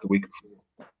well, like the week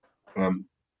before.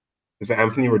 Is it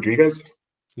Anthony Rodriguez?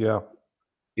 Yeah.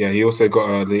 Yeah, he also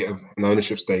got an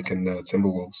ownership stake in the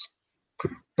Timberwolves.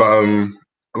 But I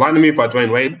like the move by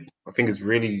Dwayne Wade. I think it's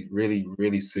really, really,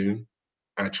 really soon.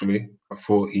 Actually, I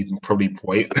thought he'd probably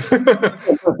wait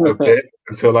a bit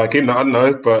until I don't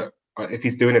know. But if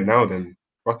he's doing it now, then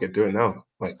fuck it, do it now.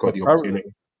 Like, got the opportunity.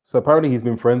 So apparently, he's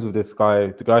been friends with this guy,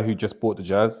 the guy who just bought the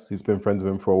Jazz. He's been friends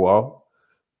with him for a while,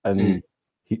 and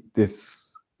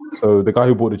so the guy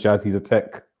who bought the Jazz, he's a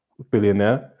tech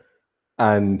billionaire,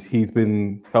 and he's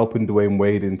been helping Dwayne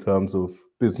Wade in terms of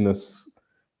business,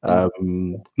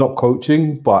 not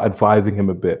coaching, but advising him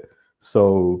a bit.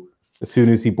 So as soon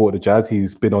as he bought the Jazz,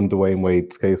 he's been on Dwayne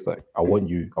Wade's case, like, I want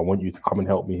you to come and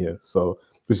help me here. So,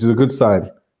 which is a good sign.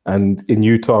 And in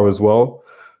Utah as well,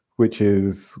 which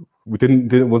is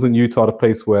wasn't Utah the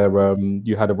place where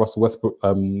you had a Russell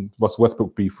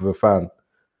Westbrook beef with a fan?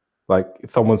 Like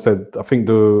someone said, I think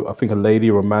a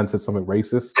lady or a man said something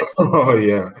racist. Oh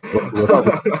yeah.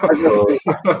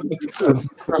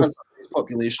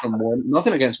 Population of Mormons.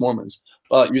 Nothing against Mormons,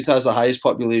 but Utah has the highest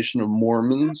population of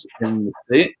Mormons in the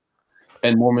state.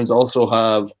 And Mormons also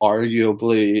have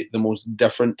arguably the most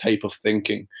different type of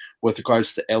thinking with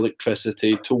regards to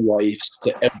electricity, to wives,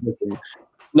 to everything.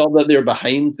 Not that they're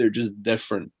behind, they're just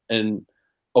different. And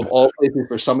of all places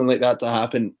for something like that to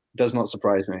happen does not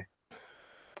surprise me.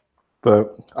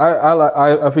 But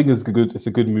I think it's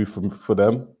a good move for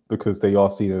them, because they are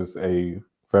seen as a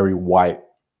very white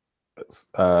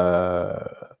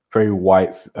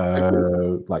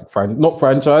like not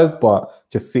franchise, but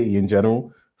just city in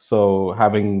general. So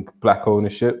having black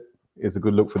ownership is a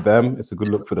good look for them. It's a good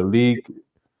look for the league.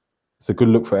 It's a good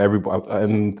look for everybody.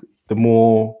 And the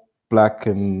more black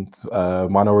and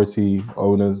minority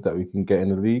owners that we can get in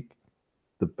the league,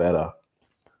 the better.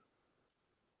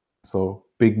 So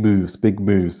big moves.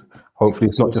 Hopefully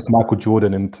it's not just Michael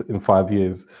Jordan in 5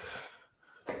 years.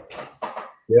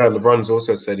 Yeah, LeBron's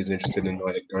also said he's interested in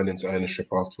like going into ownership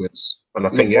afterwards. And I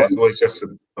think, it's always just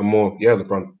a more,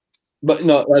 LeBron. But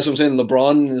no, that's what I'm saying.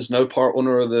 LeBron is now part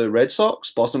owner of the Red Sox,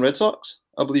 Boston Red Sox,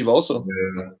 I believe also.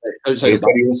 Yeah. He said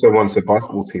he also wants a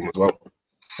basketball team as well.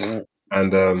 Yeah.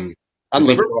 And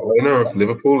Liverpool owner of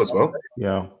Liverpool as well.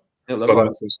 Yeah. He's got like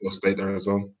some sort of stake there as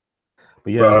well.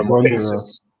 But yeah, I think it's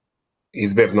just,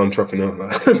 he's a bit of an entrepreneur.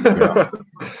 Yeah.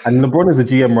 And LeBron is a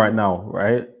GM right now,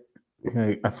 right?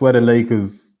 I swear the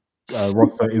Lakers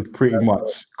roster is pretty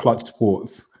much clutch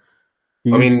sports.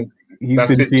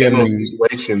 That's his general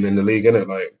situation in the league, isn't it?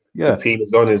 Like, the team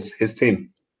is on his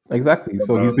team. Exactly.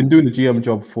 So he's been doing the GM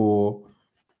job for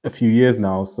a few years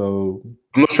now. So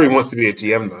I'm not sure he wants to be a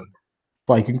GM though.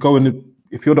 But he can go in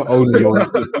if you're the owner.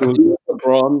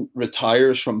 LeBron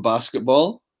retires from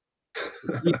basketball.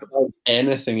 If he does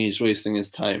anything, he's wasting his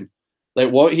time.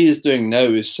 Like, what he is doing now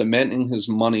is cementing his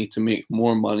money to make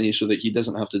more money so that he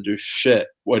doesn't have to do shit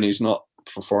when he's not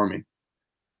performing.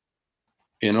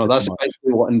 You know, that's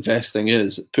actually what investing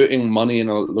is. Putting money in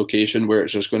a location where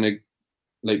it's just going to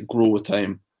like grow with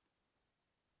time.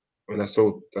 And that's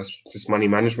just money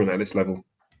management at this level.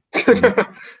 Like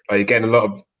you're getting a lot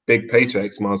of big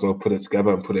paychecks. Might as well put it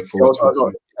together and put it forward. I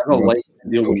don't like to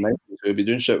deal with Nike, so he'll be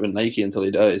doing shit with Nike until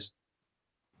he dies.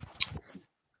 It's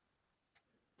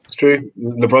true.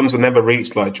 LeBron's will never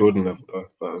reach like Jordan level,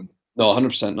 though. No,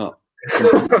 100% not.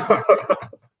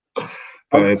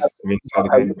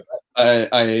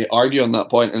 I argue on that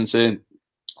point and say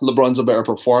LeBron's a better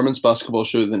performance basketball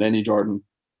shoe than any Jordan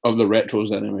of the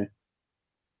retros, anyway.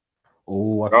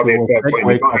 Oh, that'll be a fair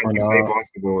point. You can't actually play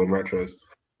basketball in retros.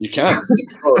 You can't.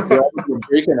 You're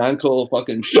breaking ankle,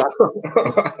 fucking shot.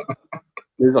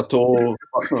 There's a toe.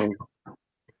 So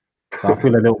I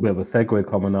feel a little bit of a segue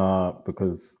coming up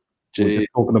because we're just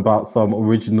talking about some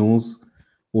originals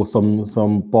or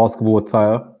some basketball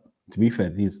attire. To be fair,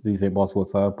 these ain't basketball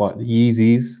attire, but the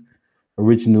Yeezys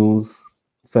originals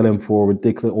selling for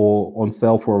ridiculous or on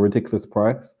sale for a ridiculous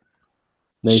price.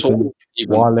 Nathan,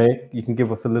 Wale, you can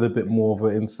give us a little bit more of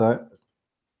an insight.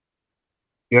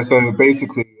 Yeah, so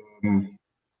basically,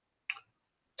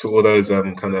 to all those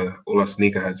kind of all our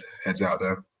sneaker heads out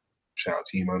there, shout out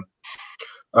to you, man.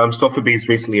 Sotheby's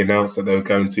recently announced that they were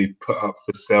going to put up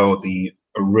for sale the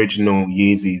original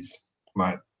Yeezys,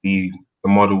 like the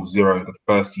Model Zero, the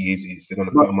first Yeezys. They're going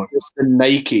to put them up. It's the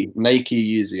Nike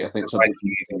Yeezy, I think. Nike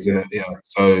Yeezys, in it, yeah.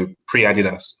 So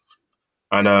pre-Adidas.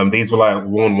 And these were like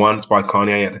worn once by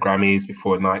Kanye at the Grammys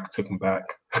before Nike took them back.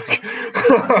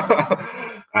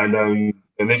 And they're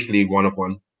literally one of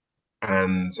one.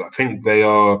 And I think they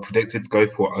are predicted to go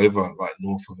for over like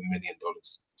north of $1 million.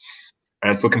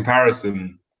 And for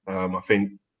comparison, I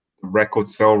think the record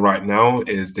sale right now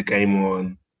is the Game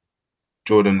On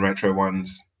Jordan Retro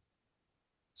ones,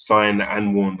 signed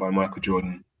and worn by Michael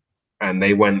Jordan. And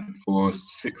they went for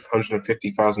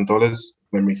 $650,000.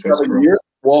 Memory says correct.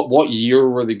 What year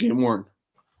were the Game worn?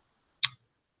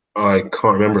 I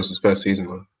can't remember. It's his first season,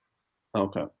 though.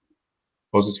 Okay.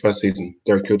 What was his first season?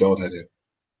 Derek killed the old head here.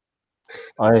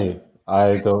 I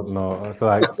don't know. I feel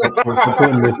like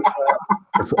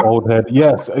it's old head.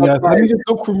 Yes. Let me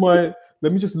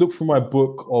just look through my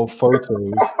book of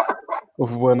photos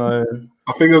of when I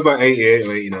think it was like 88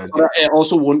 or 89. But it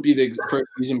also won't be the first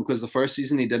season because the first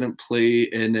season he didn't play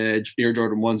in Air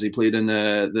Jordan 1s. He played in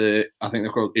the I think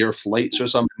they're called Air Flights or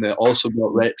something. They also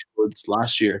got retros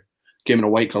last year. Came in a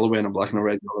white colorway and a black and a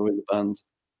red colorway. The band.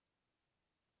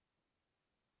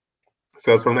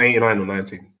 So it's from 89 or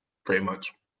 90, pretty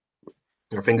much.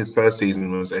 I think his first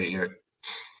season was 88.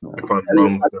 If I'm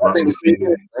wrong,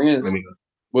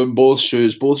 with both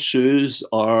shoes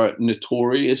are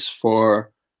notorious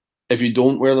for, if you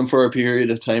don't wear them for a period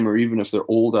of time, or even if they're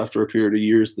old after a period of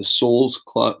years, the soles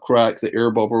crack, the air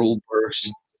bubble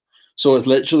burst. So it's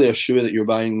literally a shoe that you're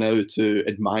buying now to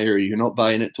admire. You're not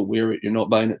buying it to wear it. You're not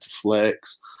buying it to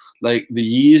flex. Like the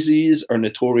Yeezys are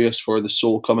notorious for the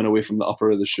sole coming away from the upper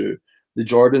of the shoe. The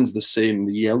Jordan's the same.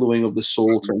 The yellowing of the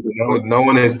sole. No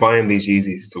one is buying these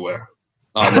Yeezys to wear.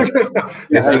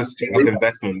 It's a straight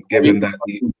investment, given that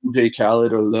DJ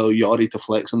Khaled or Lil Yachty to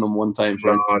flex on them one time.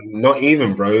 Not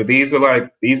even, bro. These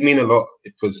mean a lot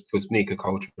for sneaker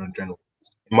culture in general,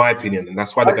 in my opinion, and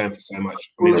that's why they're going for so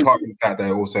much. I mean, apart from that,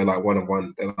 they're also like one of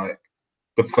one. They're like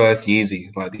the first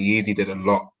Yeezy. Like the Yeezy did a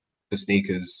lot for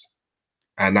sneakers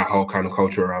and that whole kind of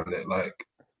culture around it. Like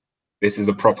this is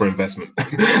a proper investment.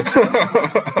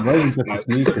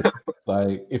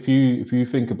 Like if you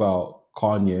think about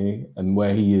Kanye and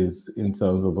where he is in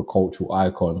terms of a cultural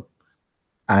icon,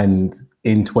 and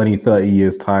in 20-30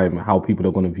 years time how people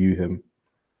are going to view him,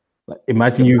 like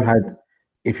imagine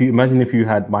if you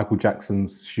had Michael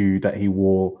Jackson's shoe that he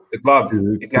wore, the glove,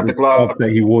 the glove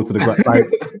that he wore to the ground, like,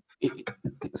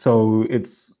 so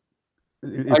it's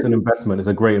an investment. It's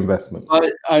a great investment.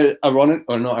 Ironic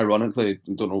or not ironically,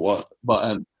 I don't know what,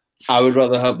 but I would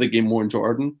rather have the Game Worn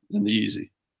Jordan than the Yeezy.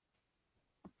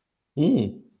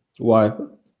 Why?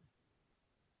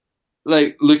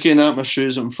 Like looking at my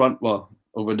shoes in front,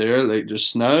 over there, like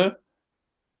just now.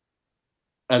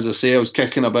 As I say, I was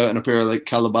kicking about in a pair of like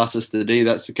Calabasas today.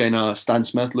 That's the kind of Stan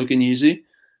Smith looking Yeezy.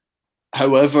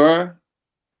 However,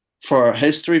 for a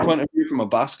history point of view, from a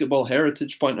basketball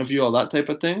heritage point of view, all that type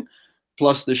of thing,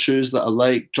 plus the shoes that I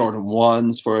like, Jordan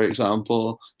 1s, for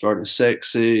example, Jordan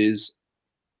 6s,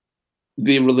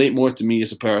 they relate more to me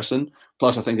as a person.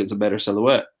 Plus, I think it's a better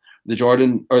silhouette. The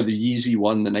Jordan or the Yeezy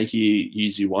one, the Nike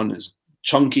Yeezy one, is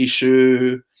chunky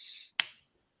shoe.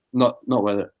 Not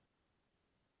with it.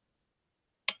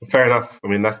 Fair enough. I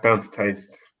mean, that's down to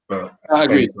taste. But I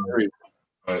agree.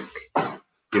 Like,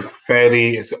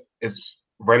 it's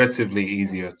relatively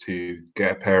easier to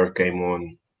get a pair of Game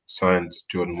On signed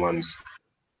Jordan 1s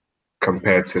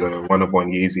compared to the one-of-one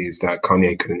Yeezys that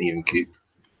Kanye couldn't even keep.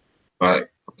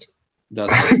 Like,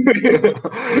 Does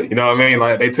You know what I mean?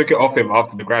 Like they took it off him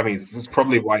after the Grammys. This is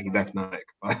probably why he left Nike.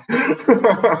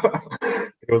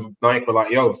 It was Nike were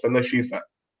like, "Yo, send those shoes back."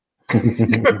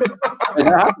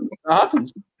 That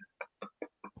happens.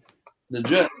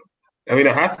 Legit. I mean,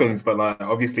 it happens, but like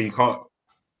obviously you can't.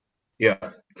 Yeah,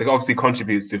 it obviously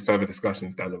contributes to further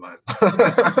discussions down the line.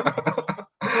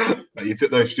 Like, you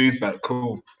took those shoes back.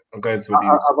 Cool. I'm going to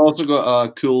Adidas. I've also got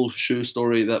a cool shoe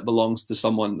story that belongs to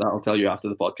someone that I'll tell you after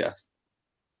the podcast.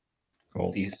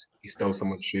 Cool. He stole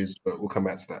someone's shoes, but we'll come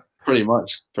back to that. Pretty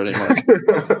much.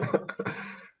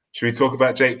 Should we talk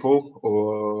about Jake Paul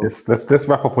or let's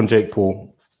wrap up on Jake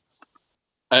Paul.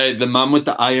 The man with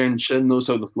the iron chin knows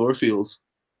how the floor feels.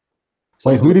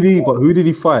 Wait, who did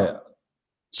he fight?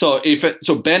 So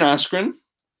Ben Askren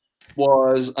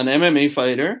was an MMA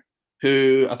fighter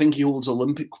who I think he holds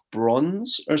Olympic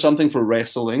bronze or something for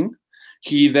wrestling.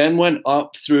 He then went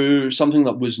up through something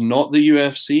that was not the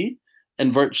UFC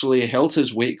and virtually held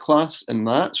his weight class in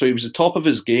that. So he was the top of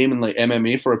his game in like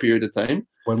MMA for a period of time.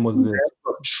 When was this?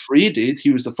 Traded. He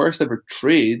was the first ever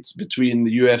trade between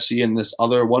the UFC and this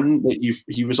other one that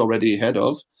he was already ahead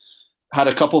of. Had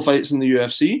a couple fights in the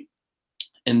UFC.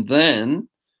 And then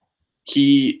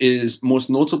he is most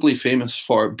notably famous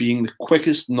for being the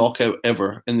quickest knockout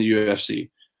ever in the UFC.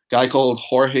 Guy called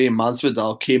Jorge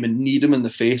Masvidal came and kneed him in the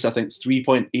face, I think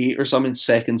 3.8 or something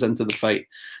seconds into the fight.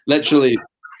 Literally,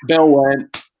 bell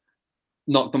went,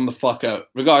 knocked him the fuck out.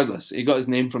 Regardless, he got his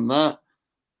name from that.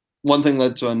 One thing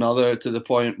led to another, to the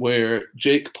point where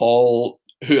Jake Paul,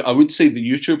 who I would say the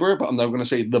YouTuber, but I'm now going to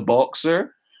say the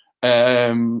boxer,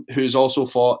 who's also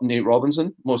fought Nate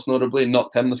Robinson, most notably,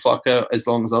 knocked him the fuck out, as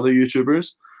long as other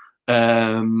YouTubers.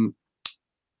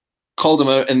 Called him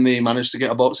out, and they managed to get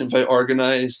a boxing fight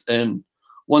organized. And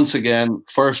once again,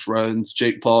 first round,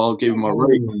 Jake Paul gave him a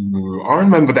right. I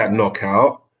remember that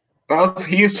knockout.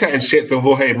 He was chatting shit to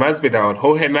Jorge Masvidal.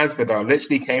 Jorge Masvidal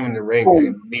literally came in the ring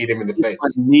and kneed him in the face.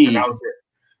 And that was it.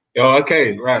 Yo,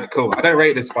 okay, right, cool. I don't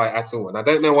rate this fight at all, and I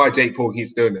don't know why Jake Paul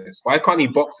keeps doing this. Why can't he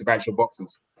box with actual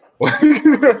boxers?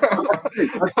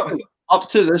 Up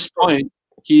to this point,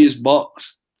 he has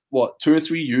boxed 2 or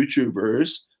 3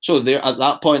 YouTubers. So there, at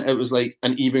that point, it was like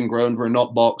an even ground. We're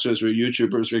not boxers, we're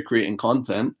YouTubers, we're creating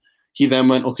content. He then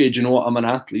went, okay, do you know what? I'm an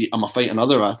athlete. I'm gonna fight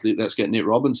another athlete. Let's get Nate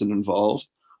Robinson involved.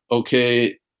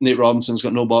 Okay, Nate Robinson's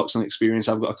got no boxing experience.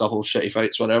 I've got a couple of shitty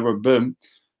fights, whatever. Boom.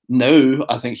 Now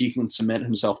I think he can cement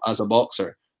himself as a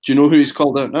boxer. Do you know who he's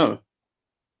called out now?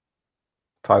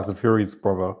 Tyson Fury's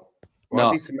brother. Why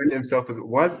is he cementing himself as?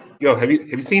 Yo, have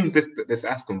you seen this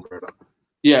Askren brother?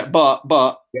 Yeah, but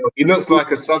yo, he looks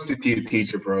like a substitute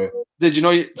teacher, bro. Did you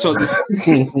know? So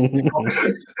he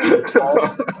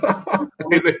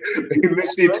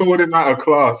literally pulled him out of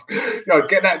class. Yo,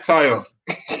 get that tie off.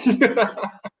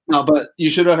 No, but you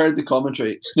should have heard the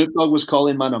commentary. Snoop Dogg was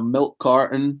calling man a milk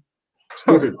carton.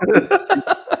 Snoop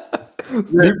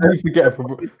needs to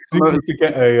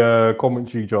get a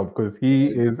commentary job because he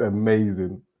is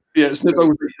amazing. Yeah, Snoop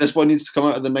Dogg, this boy needs to come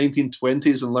out of the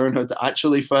 1920s and learn how to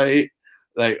actually fight.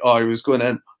 Like, he was going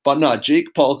in. But no,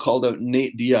 Jake Paul called out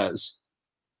Nate Diaz,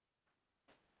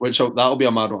 which that'll be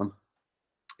a mad one.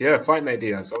 Yeah, fight Nate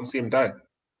Diaz. I want to see him die.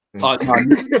 I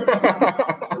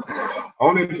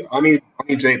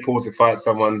need Jake Paul to fight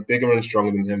someone bigger and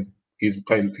stronger than him. He's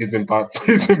been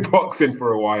boxing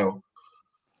for a while,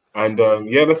 and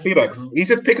let's see that, 'cause he's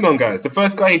just picking on guys. The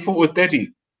first guy he fought was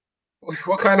Deji.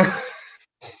 What kind of?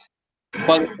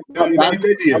 But you know who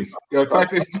Deji is? Yo,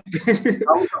 type in.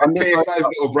 That's KSI's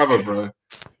little brother, bro.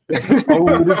 Is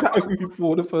that who you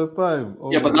fought the first time?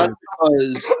 Yeah, but that's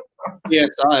because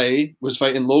KSI was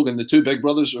fighting Logan. The 2 big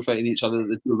brothers were fighting each other.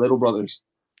 The 2 little brothers.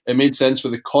 It made sense for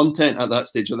the content at that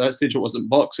stage. At that stage, it wasn't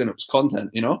boxing; it was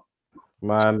content. You know.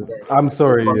 Man, I'm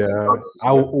sorry. Yeah,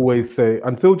 I will always say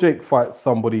until Jake fights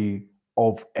somebody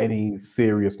of any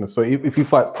seriousness. So if he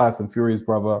fights Tyson Fury's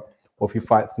brother, or if he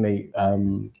fights Nate,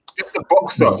 it's a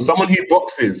boxer, someone who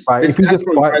boxes. If he just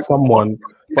fights someone,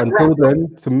 but until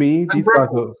then, to me, these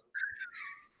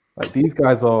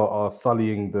guys are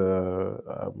sullying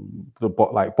the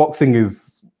boxing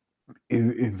is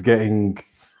getting.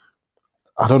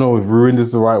 I don't know if ruined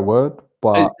is the right word,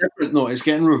 but it's different. No, it's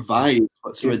getting revived.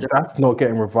 But that's not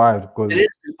getting revived because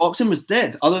boxing was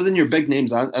dead. Other than your big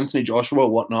names, Anthony Joshua,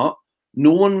 whatnot,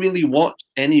 no one really watched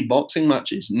any boxing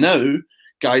matches. Now,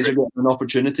 guys are getting an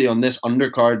opportunity on this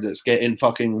undercard that's getting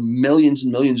fucking millions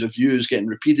and millions of views, getting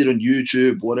repeated on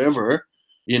YouTube, whatever.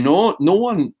 You know, no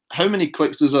one. How many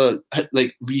clicks does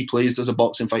replays does a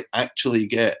boxing fight actually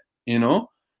get? You know,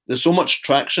 there's so much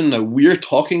traction now. We're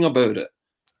talking about it.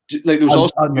 Like there was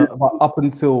also up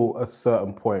until a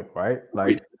certain point, right?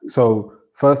 Like so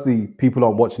firstly, people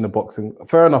aren't watching the boxing.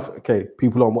 Fair enough. Okay,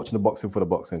 people aren't watching the boxing for the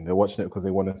boxing. They're watching it because they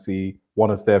want to see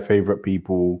one of their favorite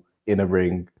people in a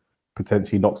ring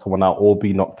potentially knock someone out or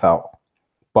be knocked out.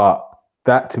 But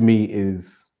that to me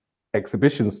is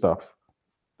exhibition stuff.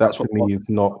 That to me is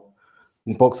not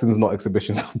boxing. Is not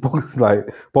exhibition stuff.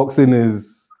 Boxing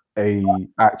is a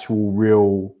actual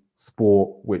real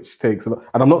sport which takes a lot.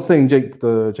 And I'm not saying Jake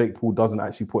Paul doesn't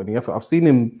actually put any effort. I've seen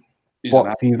him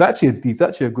box. He's actually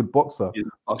a good boxer.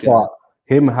 But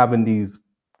him having these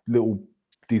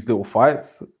little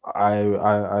fights, I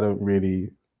don't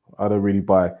really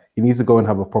buy. He needs to go and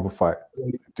have a proper fight.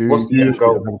 What's the end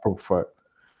goal? Have a proper fight.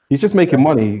 He's just making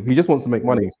money. He just wants to make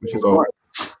money, which is fine.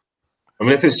 I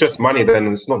mean, if it's just money, then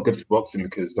it's not good for boxing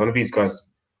because none of these guys.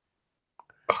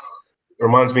 It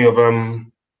reminds me of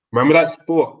remember that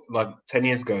sport like 10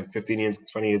 years ago, 15 years,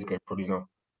 20 years ago, probably not.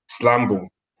 Slam ball.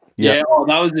 Yeah,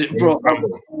 that was it, bro. I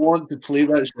want to play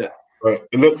that shit. But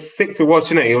it looks sick to watch,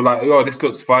 innit? You're like, oh, this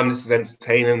looks fun. This is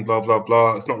entertaining. Blah blah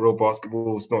blah. It's not real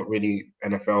basketball. It's not really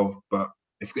NFL, but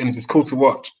it's cool to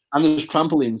watch. And there's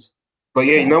trampolines. But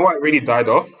yeah, you know what? It really died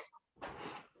off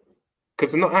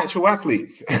because they're not actual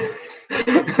athletes.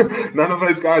 None of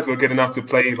those guys were good enough to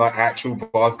play like actual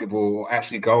basketball or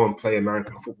actually go and play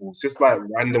American football. It's just like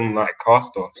random like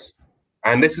cast-offs.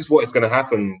 And this is what is going to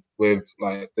happen with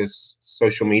like this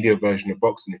social media version of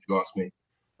boxing, if you ask me.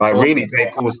 Like really,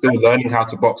 Jake Paul is still learning how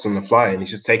to box on the fly, and he's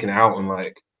just taking it out on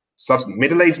like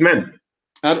middle-aged men.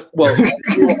 Well,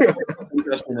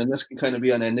 interesting, and this can kind of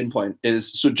be an ending point.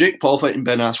 Is so Jake Paul fighting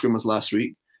Ben Askren was last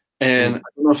week. And I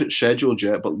don't know if it's scheduled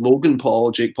yet, but Logan Paul,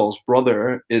 Jake Paul's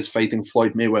brother, is fighting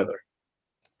Floyd Mayweather.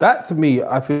 That to me,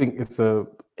 I think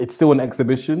it's still an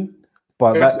exhibition,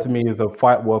 but that to me is a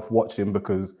fight worth watching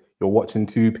because you're watching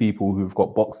two people who've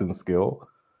got boxing skill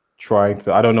trying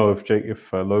to. I don't know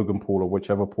if Logan Paul or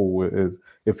whichever Paul it is,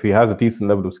 if he has a decent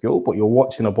level of skill, but you're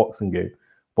watching a boxing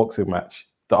match.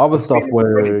 The other stuff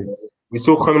where we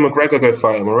saw Conor McGregor go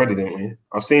fight him already, didn't we?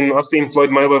 I've seen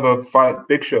Floyd Mayweather fight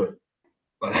Big Show.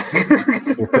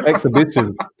 It's an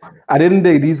exhibition. At the end of the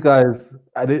day, these guys,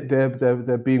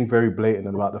 they're being very blatant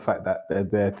about the fact that they're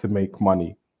there to make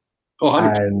money,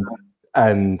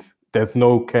 and there's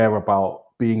no care about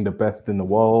being the best in the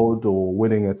world or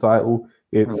winning a title.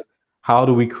 It's how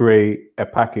do we create a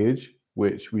package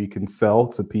which we can sell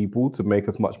to people to make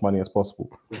as much money as possible.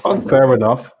 Fair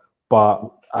enough, but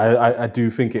I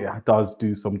do think it does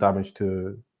do some damage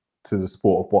to the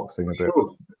sport of boxing a bit.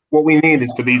 What we need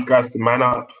is for these guys to man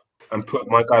up and put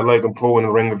my guy Logan Paul in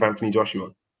the ring with Anthony Joshua.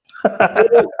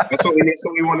 That's what we need. That's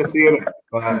what we want to see.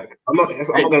 Like, I'm not going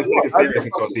to take it serious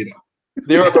until I see that.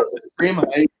 They're about the same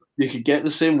height. You could get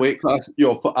the same weight class.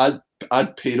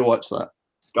 I'd pay to watch that.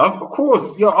 Of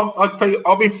course, yeah.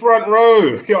 I'll be front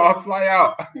row. Yeah, I'll fly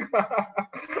out.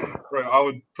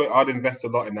 Right, I'd invest a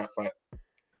lot in that fight.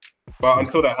 But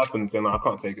until that happens, then I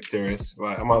can't take it serious.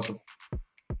 Like I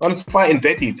was fighting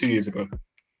Deji 2 years ago.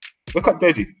 Look up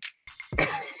Deji.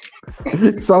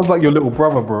 Sounds like your little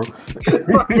brother, bro.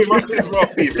 We might as well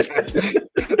be, man.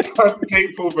 Time for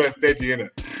Jake Paul versus Deji, innit?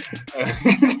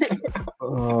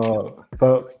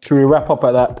 So should we wrap up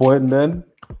at that point then?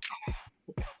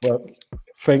 Well,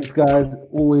 thanks guys.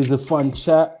 Always a fun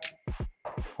chat.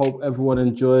 Hope everyone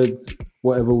enjoyed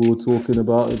whatever we were talking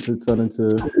about. It did turn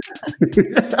into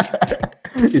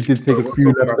it did take a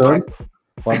few left turns.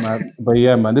 But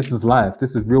yeah, man, this is live.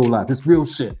 This is real life. This real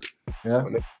shit. Yeah.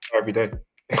 Every day.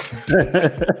 So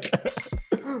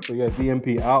yeah,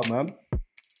 DMP out, man.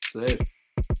 Safe.